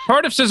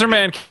 Part of Scissor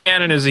Man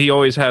canon is he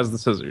always has the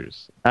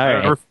scissors. All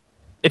right. Or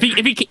if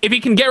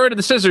he can get rid of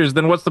the scissors,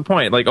 then what's the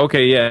point? Like,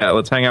 okay, yeah,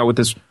 let's hang out with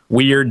this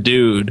weird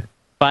dude.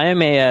 buy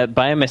him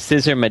a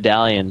scissor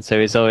medallion, so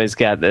he's always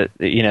got the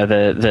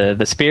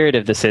spirit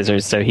of the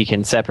scissors, so he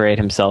can separate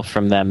himself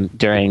from them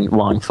during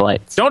long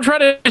flights. Don't try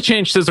to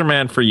change Scissor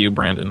Man for you,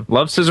 Brandon.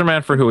 Love Scissor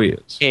Man for who he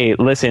is. Hey,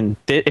 listen,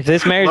 if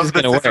this marriage Love is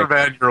the going to Scissor work,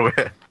 Man you're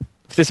with.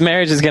 if this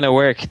marriage is going to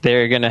work,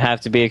 there are going to have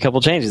to be a couple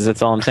changes.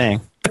 That's all I'm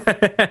saying.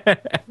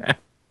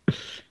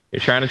 You're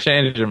trying to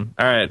change him.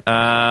 All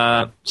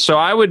right. So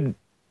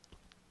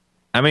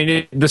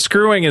the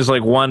screwing is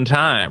like one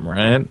time,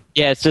 right?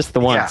 Yeah, it's just the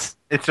once.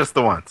 Yeah, it's just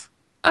the once.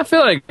 I feel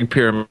like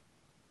Pyramid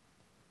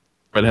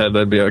Head,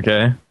 that'd be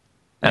okay.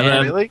 And Yeah,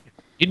 then, Really?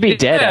 You'd be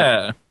dead.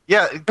 yeah.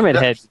 Yeah. Pyramid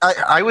Head.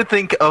 I would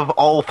think of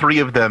all three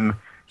of them,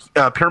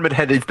 Pyramid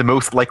Head is the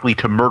most likely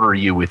to murder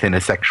you within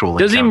a sexual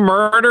Does he encounter.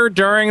 murder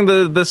during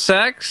the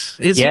sex?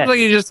 It Yes. seems like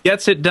he just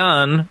gets it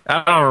done.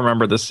 I don't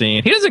remember the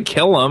scene. He doesn't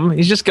kill him.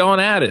 He's just going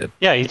at it.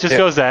 Yeah, he just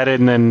goes at it,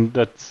 and then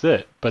that's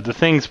it. But the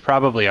thing's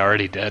probably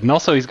already dead, and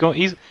also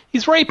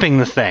he's raping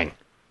the thing.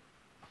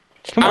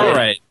 Come on. All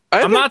right. I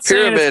I'm think not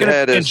saying it's Pyramid gonna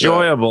Head be is,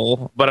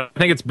 enjoyable, but I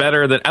think it's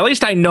better that at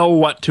least I know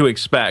what to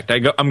expect.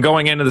 I'm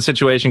going into the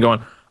situation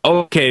going,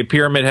 okay,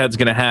 Pyramid Head's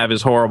going to have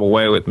his horrible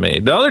way with me.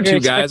 The other two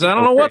guys, I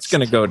don't know what's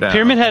going to go down.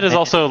 Pyramid Head is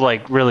also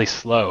like really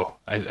slow.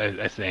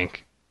 I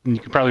think you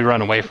can probably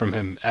run away from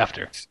him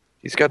after.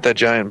 He's got that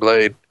giant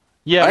blade.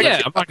 Yeah,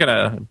 Yeah, I'm not going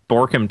to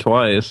bork him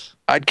twice.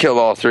 I'd kill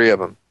all three of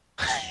them.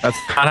 That's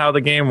not how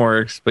the game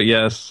works, but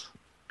yes.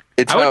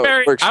 It's I how would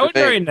it works for me.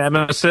 marry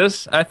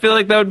Nemesis. I feel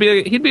like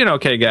he'd be an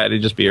okay guy to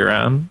just be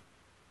around.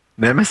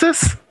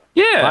 Nemesis?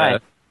 Yeah. Why?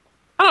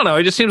 I don't know.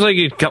 It just seems like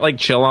he'd like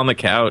chill on the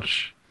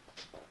couch.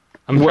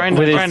 I'm trying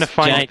With to his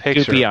find a giant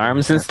picture. goopy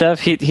arms and stuff,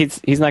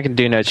 he's not going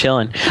to do no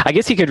chilling. I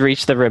guess he could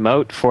reach the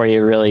remote for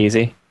you real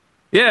easy.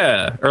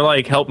 Yeah, or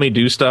like help me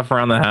do stuff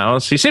around the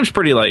house. He seems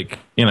pretty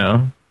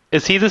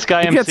Is he this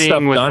guy He I'm gets stuff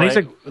seeing with done. He's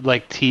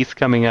like teeth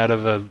coming out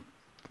of a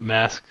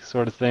mask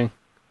sort of thing?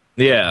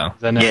 yeah.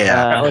 Is that not-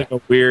 Yeah. Got like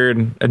a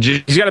weird.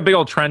 He's got a big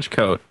old trench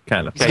coat,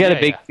 kind of. He's got yeah,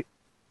 a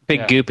big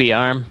Yeah. goopy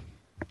arm.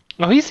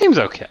 Oh, he seems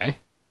okay.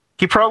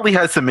 He probably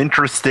has some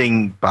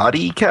interesting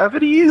body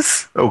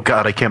cavities. Oh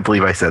god, I can't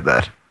believe I said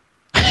that.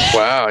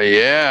 Wow,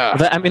 yeah.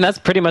 I mean, that's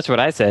pretty much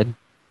what I said.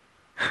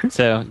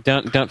 So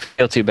don't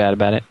feel too bad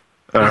about it.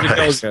 All He's a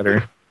right.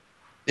 go-getter.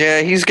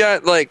 Yeah, he's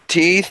got like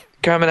teeth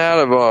coming out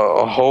of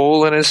a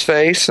hole in his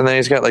face, and then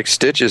he's got like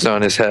stitches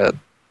on his head.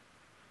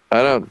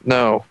 I don't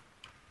know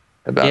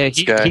about Yeah,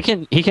 this guy.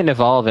 he can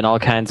evolve in all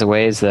kinds of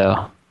ways,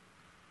 though.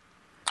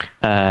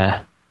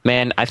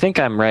 Man, I think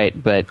I'm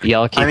right, but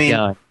y'all keep I mean,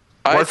 going.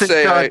 I'd Wasn't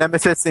say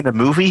Nemesis in a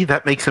movie?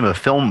 That makes him a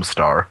film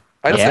star.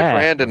 I'd say Yeah.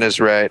 Brandon is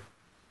right.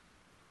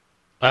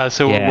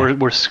 So Yeah.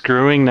 we're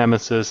screwing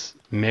Nemesis,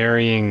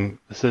 marrying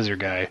the scissor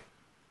guy,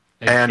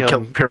 And kill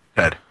killing- Pyramid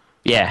Head.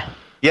 Yeah.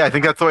 Yeah, I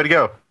think that's the way to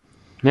go.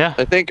 Yeah,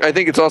 I think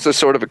it's also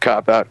sort of a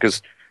cop out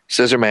because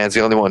Scissor Man's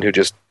the only one who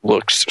just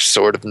looks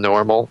sort of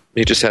normal.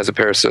 He just has a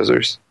pair of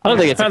scissors. I don't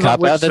think it's a Depends on cop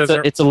which out.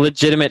 scissor. It's a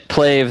legitimate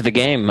play of the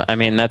game. I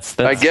mean, that's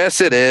I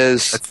guess it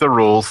is. That's the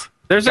rules.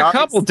 There's a Guys-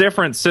 couple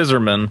different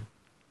scissormen.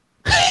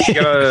 You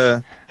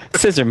gotta-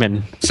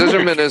 Scissorman.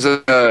 Scissorman is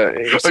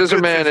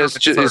Scissorman is scissor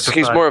just, he's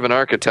certified. more of an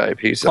archetype.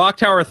 He's Clock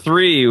Tower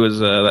 3 was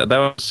that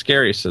was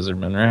scary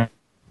scissorman, right?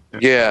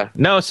 yeah.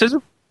 No,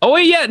 scissor. Oh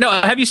wait, yeah, no.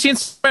 Have you seen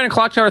Spider-Man in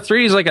Clock Tower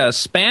 3? He's like a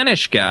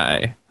Spanish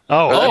guy.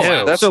 Oh, That's,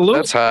 that's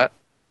absolutely. hot.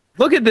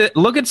 Look at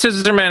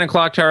Scissorman in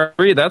Clock Tower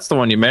 3. That's the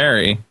one you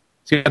marry.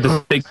 He's got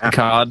this big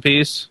cod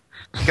piece.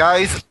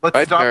 Guys, let's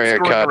I'd stop marry a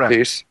screwing cod around.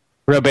 piece.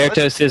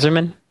 Roberto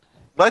Scissorman.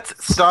 Let's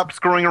stop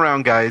screwing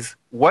around, guys.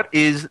 What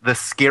is the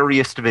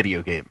scariest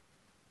video game?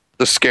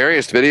 The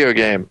scariest video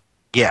game.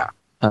 Yeah.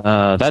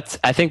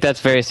 I think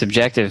that's very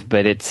subjective,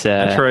 but it's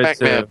Metroid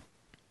Pac-Man.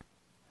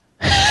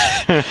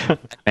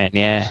 2. man,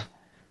 yeah.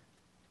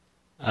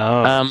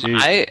 Oh,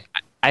 geez.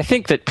 I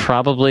think that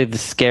probably the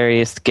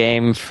scariest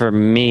game for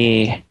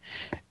me,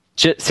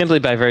 simply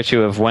by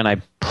virtue of when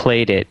I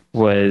played it,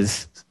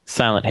 was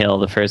Silent Hill,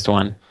 the first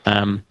one,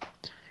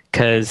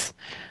 because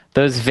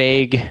those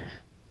vague,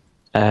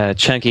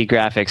 chunky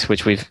graphics,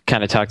 which we've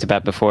kind of talked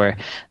about before,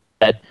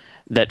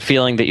 that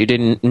feeling that you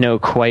didn't know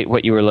quite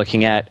what you were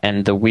looking at,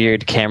 and the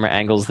weird camera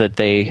angles that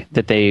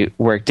they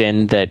worked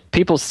in, that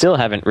people still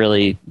haven't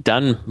really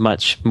done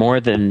much more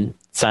than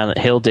Silent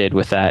Hill did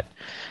with that.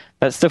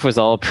 That stuff was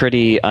all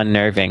pretty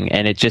unnerving,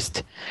 and it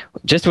just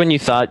when you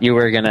thought you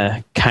were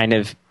gonna kind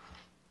of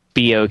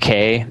be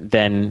okay,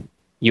 then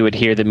you would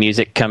hear the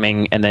music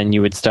coming, and then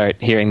you would start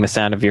hearing the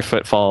sound of your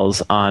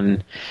footfalls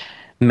on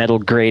metal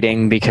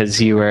grating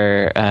because you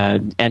were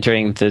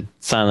entering the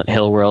Silent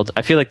Hill world.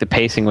 I feel like the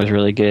pacing was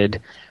really good,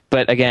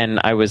 but again,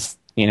 I was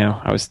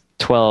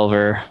 12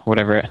 or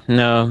whatever.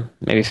 No,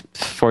 maybe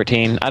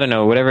 14. I don't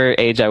know, whatever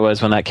age I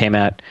was when that came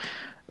out.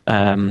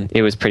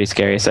 It was pretty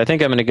scary, so I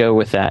think I'm going to go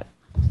with that.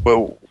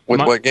 Well, with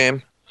what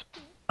game?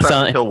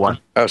 Silent Hill 1.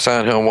 Oh,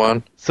 Silent Hill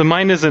 1. So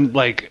mine isn't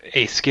like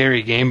a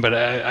scary game, but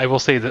I will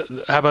say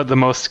that. How about the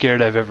most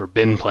scared I've ever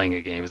been playing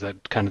a game? Is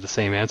that kind of the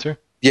same answer?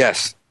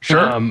 Yes.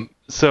 Sure.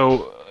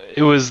 So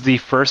it was the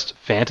first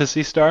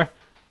Phantasy Star.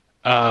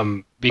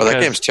 Because that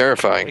game's the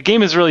terrifying.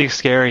 game is really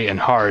scary and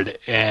hard,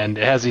 and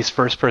it has these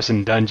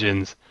first-person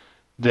dungeons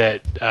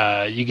that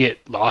you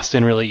get lost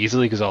in really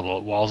easily because all the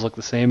walls look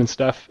the same and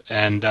stuff.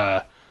 And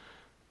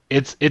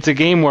it's a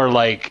game where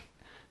like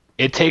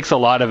it takes a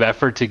lot of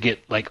effort to get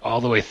like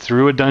all the way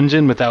through a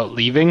dungeon without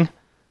leaving,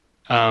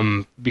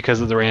 because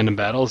of the random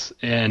battles.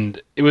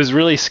 And it was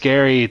really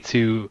scary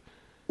to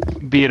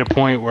be at a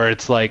point where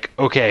it's like,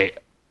 okay,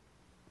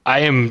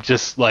 I am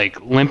just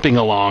like limping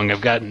along.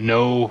 I've got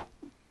no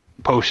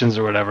potions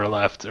or whatever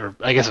left, or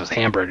I guess it was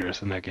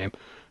hamburgers in that game.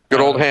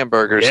 Good old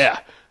hamburgers. Yeah,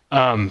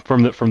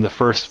 from the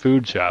first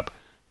food shop,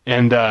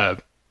 and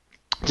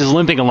just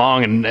limping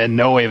along and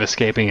no way of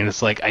escaping. And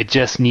it's like, I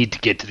just need to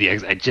get to the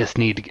exit. I just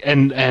need to,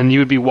 and you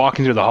would be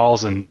walking through the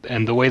halls, and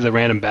the way the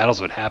random battles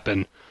would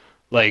happen,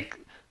 like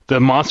the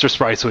monster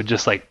sprites would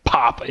just like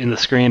pop in the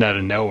screen out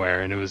of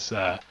nowhere, and it was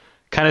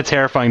kind of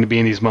terrifying to be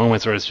in these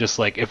moments where it's just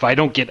like, if I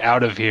don't get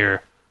out of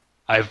here,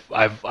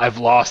 I've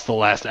lost the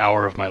last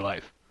hour of my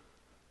life.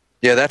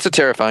 Yeah, that's a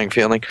terrifying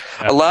feeling.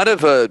 A lot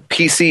of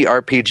PC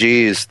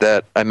RPGs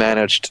that I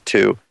managed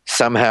to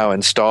somehow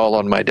install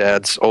on my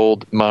dad's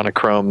old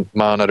monochrome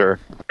monitor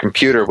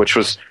computer, which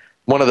was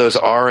one of those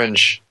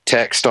orange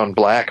text on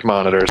black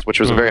monitors, which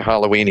was a very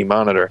Halloween-y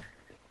monitor.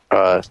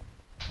 A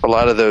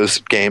lot of those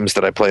games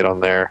that I played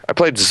on there, I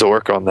played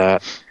Zork on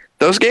that.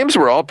 Those games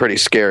were all pretty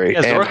scary.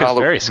 Yeah, and Zork is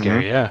very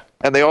scary, yeah.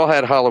 And they all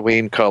had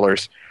Halloween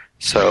colors.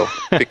 So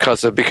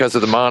because of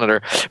the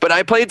monitor. But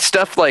I played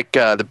stuff like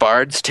The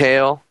Bard's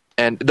Tale.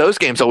 And those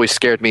games always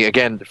scared me.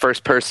 Again, the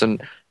first person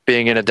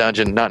being in a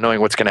dungeon, not knowing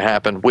what's going to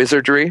happen.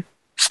 Wizardry,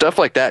 stuff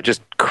like that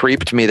just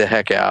creeped me the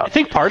heck I out.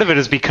 think part of it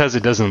is because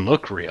it doesn't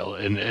look real,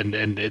 and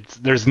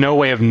there's no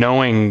way of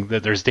knowing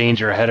that there's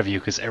danger ahead of you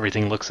because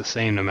everything looks the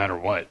same no matter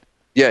what.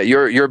 Yeah,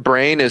 your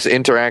brain is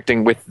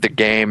interacting with the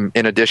game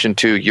in addition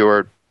to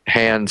your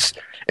hands.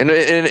 And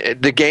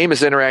the game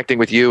is interacting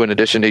with you in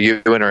addition to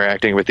you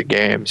interacting with the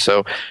game.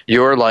 So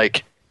you're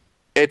like,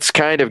 it's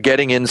kind of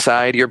getting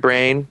inside your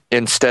brain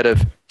instead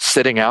of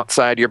sitting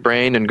outside your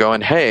brain and going,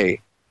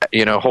 hey,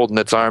 holding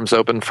its arms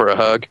open for a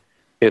hug.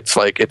 It's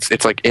like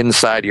it's like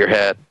inside your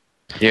head,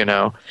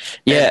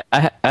 Yeah,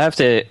 I have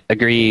to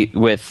agree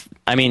with.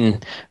 I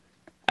mean,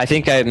 I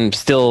think I'm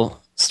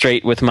still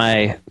straight with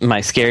my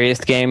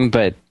scariest game,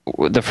 but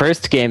the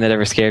first game that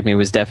ever scared me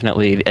was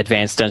definitely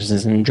Advanced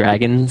Dungeons and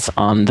Dragons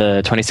on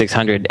the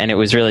 2600, and it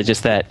was really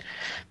just that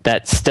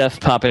stuff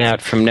popping out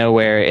from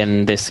nowhere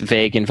in this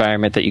vague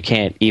environment that you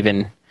can't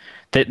even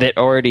that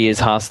already is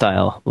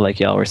hostile, like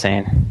y'all were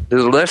saying. The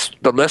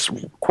less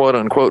quote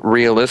unquote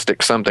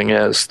realistic something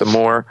is, the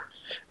more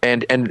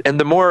and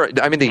the more,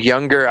 I mean, the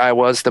younger I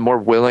was, the more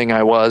willing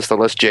I was, the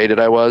less jaded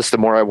I was, the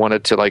more I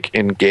wanted to like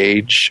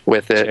engage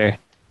with it. Sure.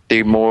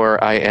 The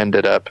more I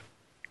ended up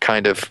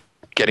kind of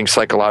getting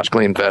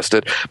psychologically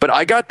invested. But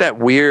I got that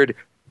weird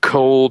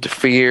cold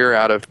fear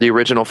out of the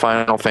original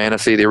Final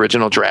Fantasy, the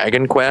original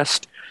Dragon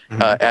Quest,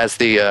 as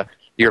the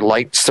your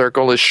light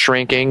circle is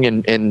shrinking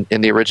in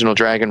the original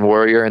Dragon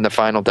Warrior in the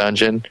final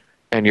dungeon,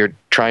 and you're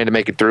trying to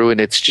make it through, and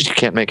it's just you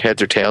can't make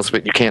heads or tails of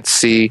it. You can't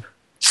see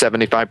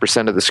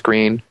 75% of the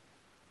screen.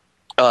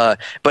 But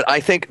I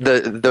think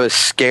the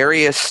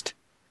scariest,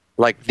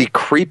 like the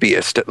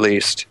creepiest at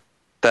least,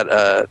 that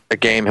a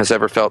game has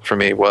ever felt for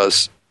me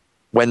was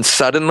when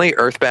suddenly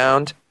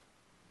Earthbound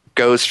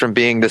goes from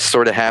being this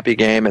sort of happy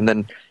game, and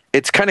then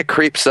it kind of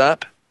creeps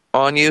up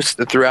on you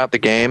throughout the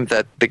game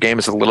that the game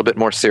is a little bit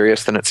more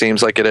serious than it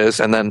seems like it is,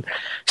 and then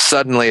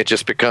suddenly it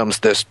just becomes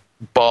this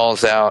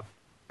balls out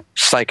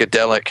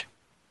psychedelic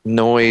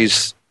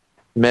noise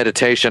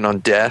meditation on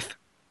death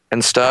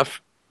and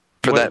stuff.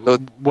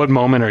 What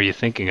moment are you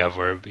thinking of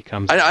where it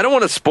becomes... I don't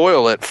want to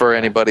spoil it for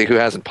anybody who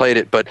hasn't played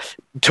it, but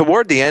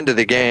toward the end of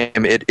the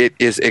game, it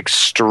is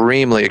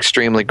extremely,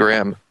 extremely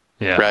grim.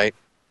 Yeah. Right?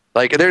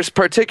 Like, there's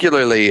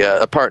particularly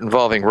a part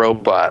involving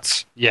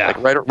robots. Yeah.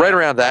 Like right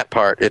around that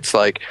part, it's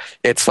like,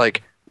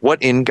 what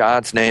in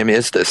God's name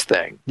is this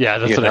thing? Yeah,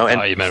 that's what I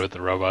thought you meant with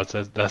the robots.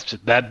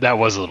 That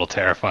was a little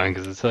terrifying,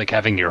 because it's like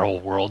having your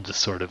whole world just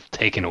sort of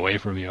taken away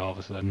from you all of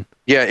a sudden.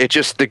 Yeah,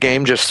 the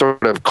game just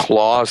sort of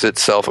claws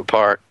itself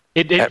apart.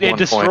 It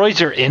destroys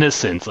your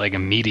innocence, like,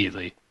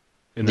 immediately.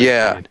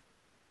 Yeah.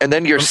 And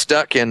then you're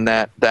stuck in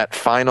that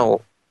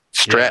final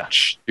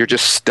stretch. Yeah. You're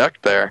just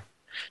stuck there.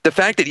 The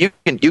fact that you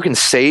can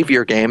save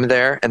your game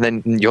there and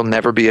then you'll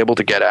never be able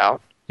to get out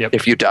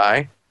if you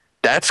die,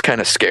 that's kind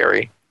of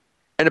scary.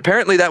 And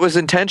apparently that was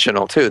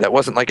intentional too. That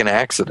wasn't like an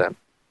accident.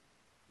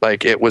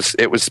 Like it was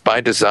by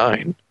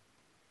design.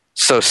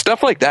 So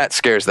stuff like that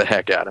scares the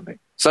heck out of me.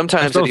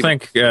 Sometimes I still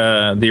think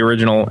the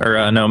original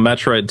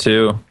Metroid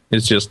 2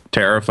 is just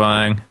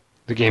terrifying.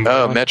 The game.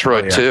 Oh,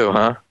 Metroid 2,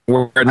 huh?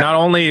 Where not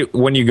only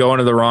when you go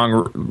into the wrong,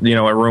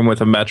 a room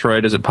with a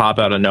Metroid does it pop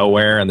out of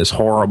nowhere and this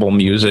horrible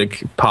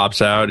music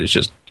pops out, it's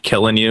just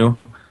killing you.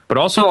 But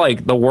also,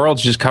 like, the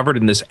world's just covered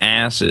in this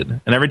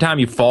acid. And every time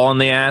you fall in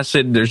the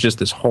acid, there's just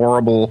this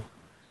horrible,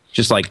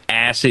 just like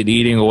acid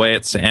eating away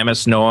at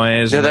Samus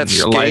noise. Yeah, and that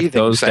your life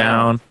goes sound.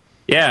 down.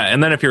 Yeah,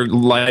 and then if your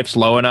life's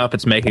low enough,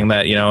 it's making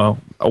that,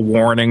 a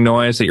warning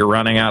noise that you're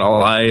running out of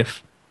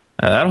life.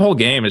 That whole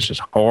game is just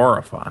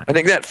horrifying. I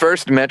think that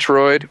first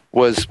Metroid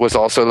was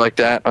also like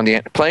that.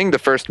 Playing the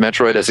first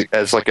Metroid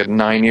as like a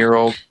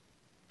 9-year-old,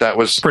 that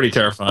was pretty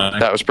terrifying.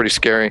 That was pretty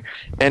scary.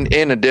 And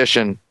in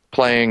addition,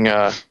 playing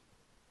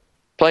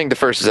the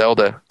first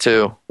Zelda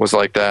too was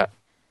like that.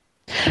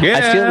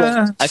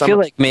 Yeah, I feel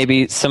like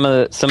maybe some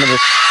of the.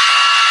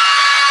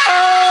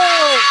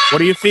 What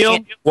do you feel?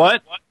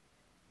 What?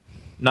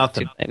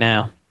 Nothing. Right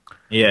now.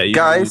 Yeah,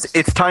 guys,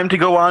 it's time to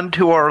go on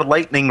to our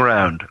lightning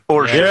round,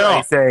 or should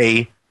I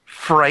say,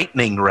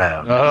 frightening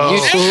round. Oh.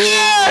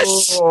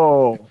 Yes!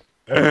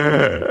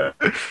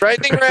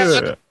 Frightening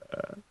round.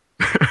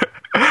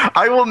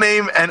 I will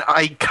name an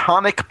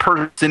iconic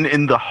person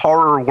in the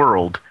horror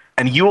world,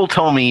 and you will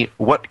tell me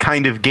what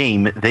kind of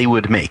game they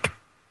would make.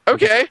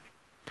 Okay.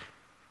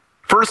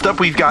 First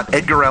up, we've got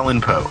Edgar Allan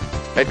Poe.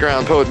 Edgar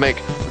Allan Poe would make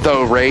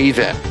The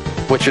Raven,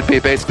 which would be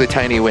basically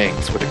tiny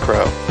wings with a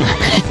crow.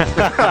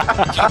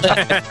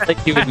 Like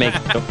he would make.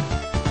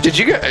 Did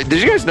you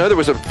guys know there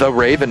was a The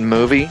Raven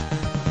movie?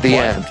 The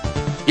end.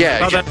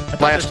 Yeah,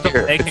 last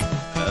year.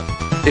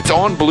 It's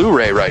on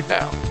Blu-ray right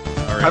now.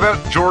 How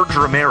about George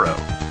Romero?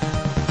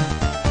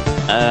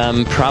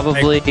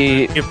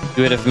 Probably you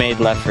would have made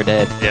Left 4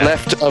 Dead. Yeah.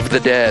 Left of the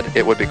Dead,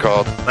 it would be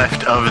called.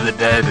 Left of the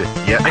Dead.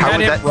 Yeah. How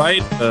would that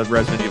write the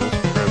Resident Evil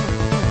script?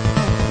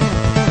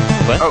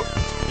 What? Oh,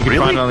 you can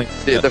really? find it on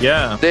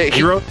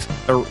he wrote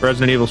a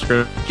Resident Evil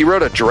script. He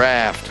wrote a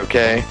draft,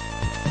 okay?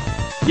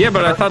 Yeah,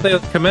 but I thought they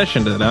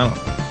commissioned it. I don't know.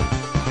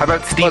 How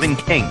about Stephen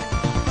King?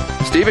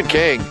 Stephen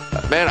King,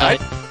 man,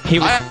 he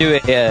would do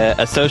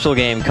a social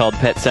game called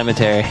Pet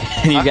Cemetery.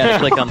 You got to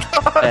click on.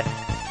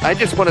 I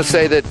just want to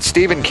say that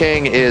Stephen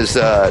King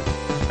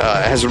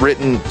has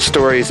written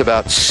stories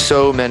about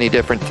so many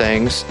different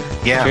things.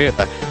 Yeah.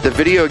 The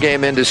video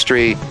game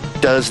industry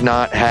does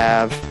not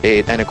have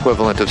an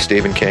equivalent of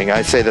Stephen King.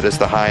 I say that as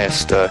the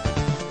highest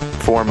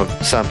form of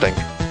something.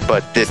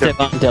 But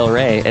Esteban Del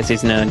Rey, as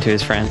he's known to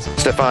his friends.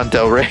 Esteban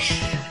Del Rey.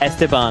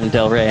 Esteban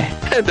Del Rey.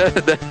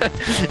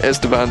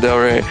 Esteban Del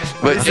Rey.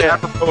 But this is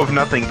apropos of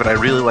nothing, but I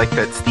really like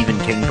that Stephen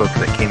King book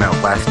that came out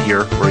last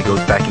year where he goes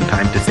back in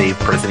time to save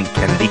President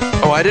Kennedy.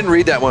 Oh, I didn't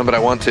read that one, but I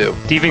want to.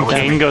 Stephen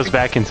King goes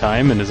back in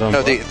time in his own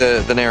book?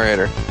 The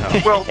narrator.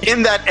 Oh. Well,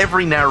 in that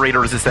every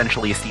narrator is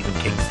essentially a Stephen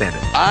King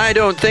stand-in. I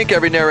don't think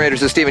every narrator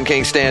is a Stephen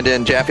King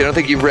stand-in, Jaffe. I don't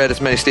think you've read as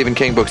many Stephen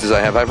King books as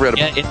I have. I've read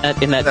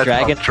in that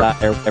Dragon Fly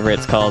or whatever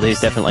it's called, he's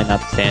definitely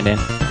not the stand-in.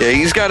 Yeah,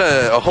 he's got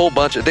a whole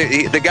bunch of...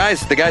 The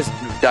guy's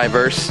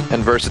diverse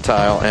and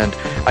versatile, and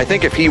I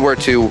think if he were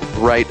to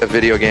write a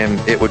video game,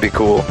 it would be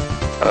cool.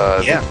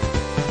 Yeah.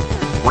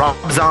 Rob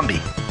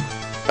Zombie.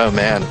 Oh,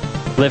 man.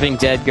 Living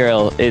Dead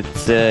Girl,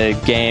 it's a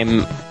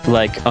game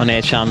like One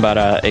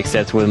Chanbara,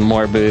 except with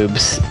more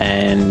boobs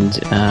and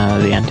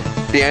the end.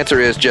 The answer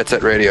is Jet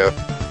Set Radio.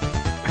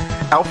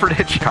 Alfred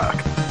Hitchcock.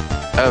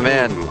 Oh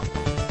man,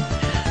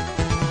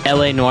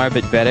 L.A. Noir,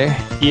 but better.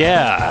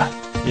 Yeah,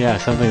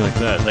 something like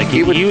that. Like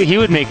he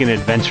would make an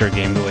adventure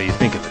game the way you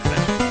think of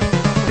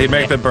adventure. He'd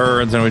make the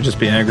birds, and it would just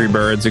be Angry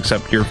Birds,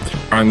 except you're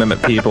throwing them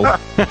at people. So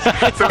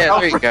there you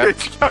Alfred go.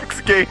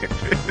 Hitchcock's game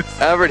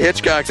is Alfred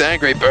Hitchcock's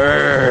Angry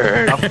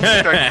Bird. Alfred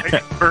Hitchcock's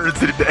Angry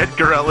Birds and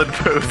Edgar Allan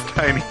Poe's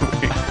Tiny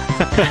Wings.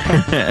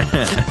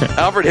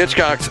 Alfred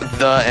Hitchcock's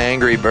The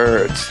Angry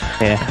Birds.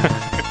 Yeah.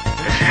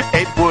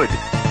 Ed Wood.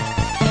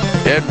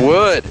 Ed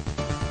Wood.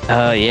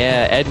 Oh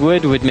yeah, Ed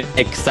Wood would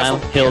make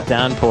Silent Hill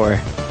Downpour.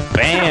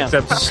 Bam.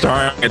 Except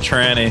starring a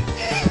tranny.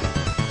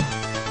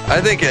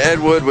 I think Ed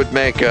Wood would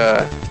make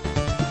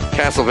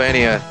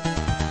Castlevania,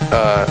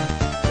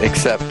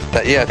 except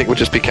that, I think it would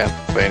just be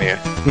Castlevania.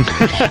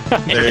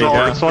 There you go.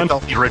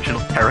 Without the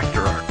original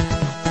character art.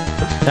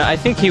 No, I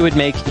think he would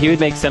make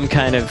some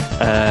kind of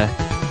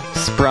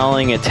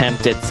sprawling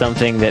attempt at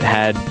something that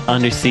had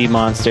undersea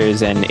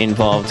monsters and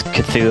involved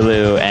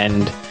Cthulhu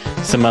and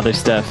some other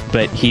stuff,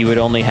 but he would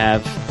only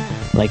have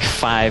like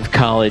 5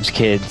 college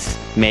kids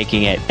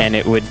making it, and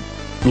it would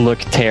look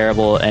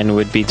terrible and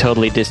would be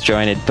totally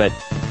disjointed, but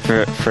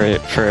for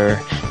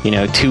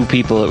 2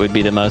 people it would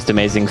be the most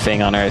amazing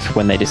thing on earth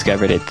when they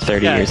discovered it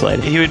 30 years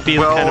later. He would be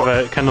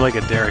kind of like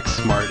a Derek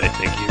Smart, I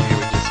think. He would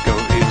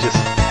just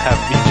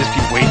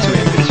be way too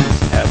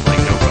ambitious and have like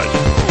no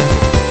budget.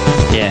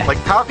 Yeah.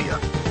 Like Tavia.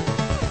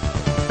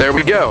 There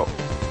we go.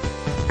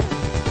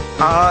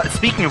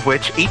 Speaking of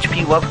which,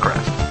 H.P.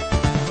 Lovecraft.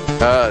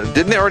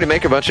 Didn't they already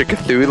make a bunch of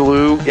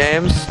Cthulhu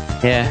games?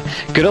 Yeah.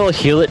 Good old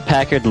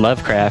Hewlett-Packard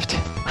Lovecraft.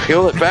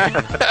 Hewlett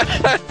Packard.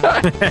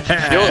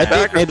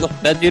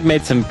 That dude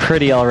made some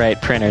pretty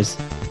alright printers.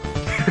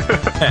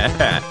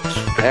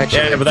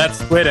 Actually, Yeah, but that's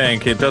Squid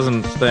Ink. It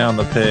doesn't stay on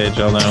the page.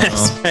 Oh, no.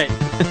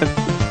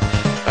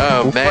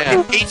 oh man.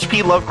 If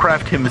H.P.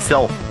 Lovecraft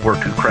himself were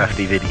to craft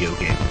a video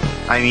game,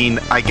 I mean,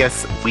 I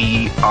guess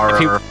we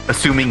are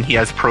assuming he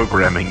has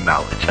programming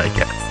knowledge, I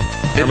guess.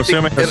 I'm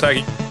assuming the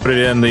second you put it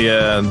in the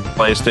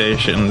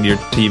PlayStation, your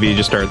TV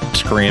just starts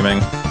screaming.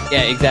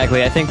 Yeah,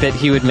 exactly. I think that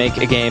he would make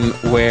a game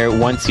where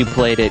once you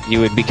played it, you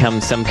would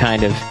become some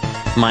kind of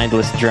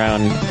mindless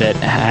drone that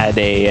had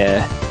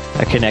a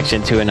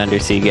connection to an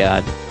undersea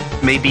god.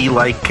 Maybe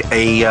like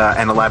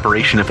an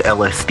elaboration of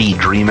LSD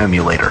Dream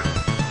Emulator.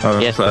 I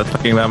was Yes.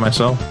 thinking that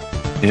myself.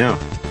 Yeah.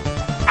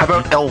 How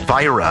about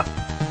Elvira?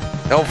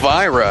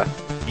 Elvira.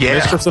 Yeah.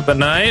 Mistress of the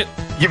Night?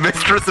 You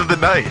Mistress of the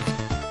Night.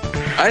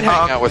 I'd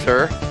hang out with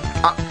her.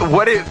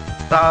 What if,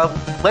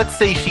 let's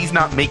say she's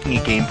not making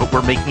a game, but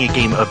we're making a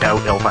game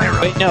about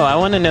Elvira. Wait, no, I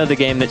want to know the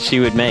game that she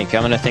would make.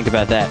 I'm going to think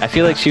about that. I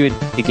feel like she would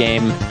make a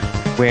game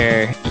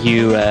where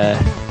you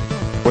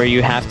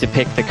have to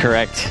pick the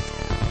correct...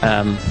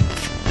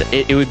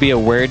 it would be a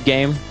word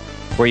game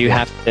where you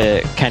have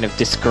to kind of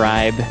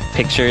describe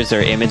pictures or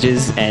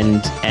images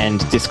and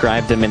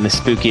describe them in the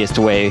spookiest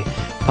way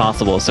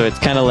possible. So it's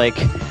kind of like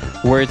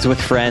Words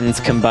with Friends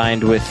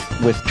combined with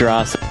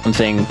Draw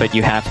Something, but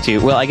you have to...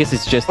 Well, I guess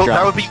it's just Well, Draw...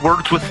 that would be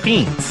Words with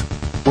Fiends.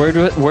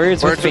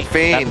 Words with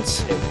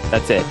Fiends.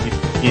 That's it.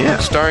 Yeah.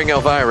 Starring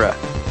Elvira.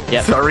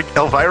 Yep. Sorry,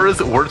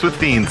 Elvira's Words with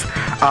Fiends.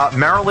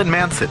 Marilyn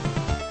Manson.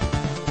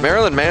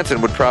 Marilyn Manson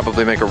would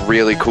probably make a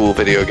really cool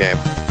video game.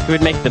 He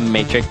would make The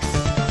Matrix.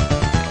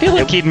 I feel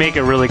like he'd make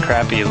a really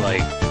crappy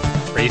like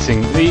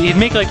racing. He'd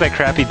make like that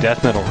crappy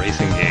death metal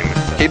racing game.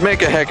 He'd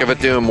make a heck of a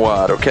Doom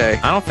wad, okay?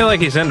 I don't feel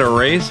like he's into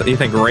race. You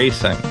think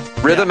racing?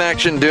 Rhythm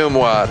action Doom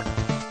wad.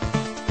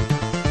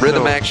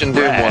 Rhythm action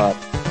Doom wad.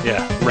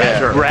 Yeah.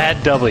 Rad.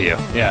 Rad W.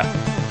 Yeah.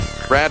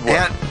 Rad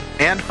wad.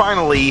 And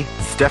finally,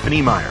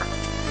 Stephanie Meyer.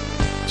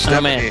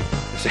 Stephanie.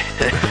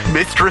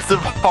 Mistress of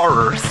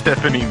Horror,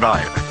 Stephanie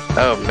Meyer.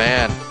 Oh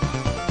man.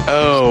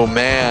 Oh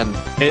man.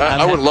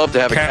 I would love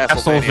to have a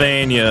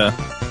Castlevania.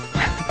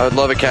 I would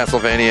love a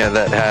Castlevania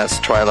that has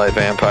Twilight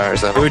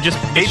vampires in It it. would just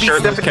be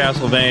shirtless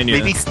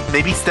Castlevania.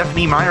 Maybe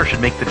Stephanie Meyer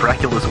should make the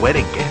Dracula's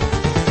Wedding game.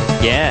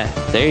 Yeah,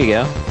 there you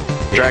go.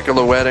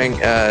 Dracula Wedding,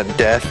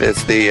 Death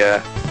is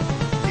the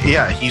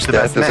Yeah, he's the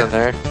Death best is in man.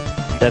 there.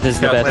 That is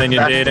the best.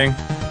 Castlevania dating.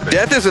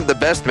 Death isn't the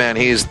best man,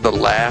 he's the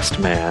last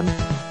man.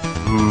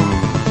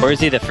 Or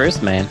is he the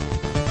first man?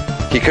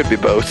 He could be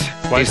both.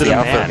 Why He's is it the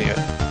a alpha. man?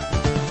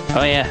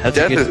 Oh yeah, that's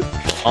Death a good. is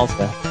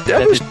Also,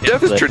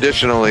 Death is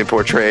traditionally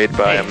portrayed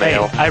by a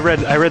male. I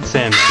read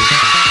Sandman.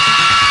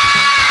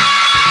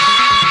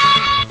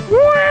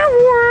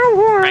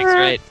 Frank's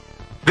right.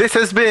 This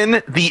has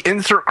been the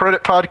Insert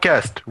Credit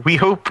Podcast. We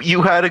hope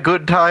you had a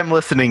good time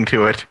listening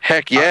to it.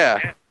 Heck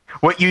yeah.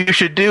 What you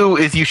should do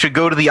is you should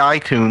go to the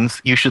iTunes.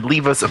 You should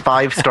leave us a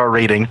 5-star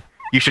rating.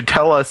 You should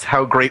tell us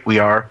how great we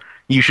are.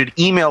 You should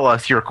email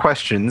us your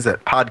questions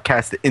at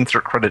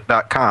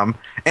podcast@insertcredit.com.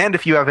 And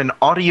if you have an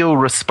audio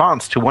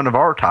response to one of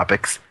our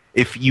topics,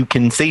 if you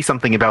can say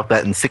something about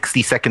that in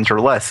 60 seconds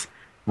or less,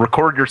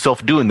 record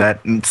yourself doing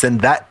that and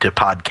send that to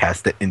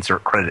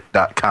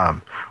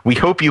podcast@insertcredit.com. We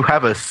hope you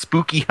have a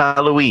spooky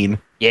Halloween.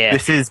 Yeah.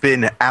 This has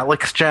been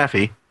Alex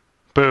Jaffe.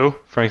 Boo.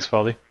 Frank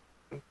Cifaldi.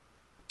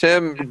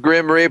 Tim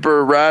Grim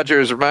Reaper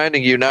Rogers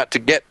reminding you not to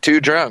get too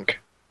drunk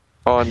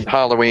on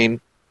Halloween.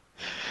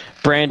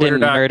 Brandon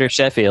Murder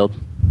Sheffield.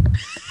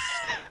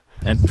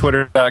 And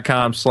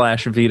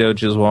twitter.com/Vito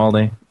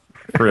Ghostualdi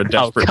for a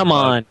desperate. Oh, come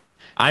on.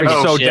 I'm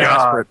so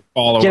desperate for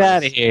followers. Get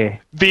out of here.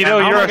 Vito,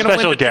 you're a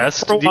special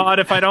guest. What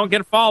if I don't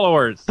get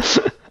followers?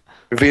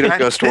 Vito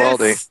Ghostualdi.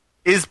 This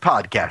is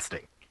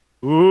podcasting.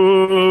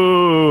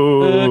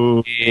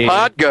 Ooh.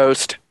 Pod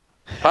ghost.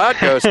 Pod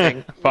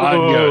ghosting. Pod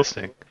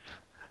ghosting.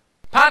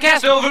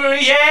 Podcast over,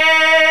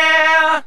 yeah!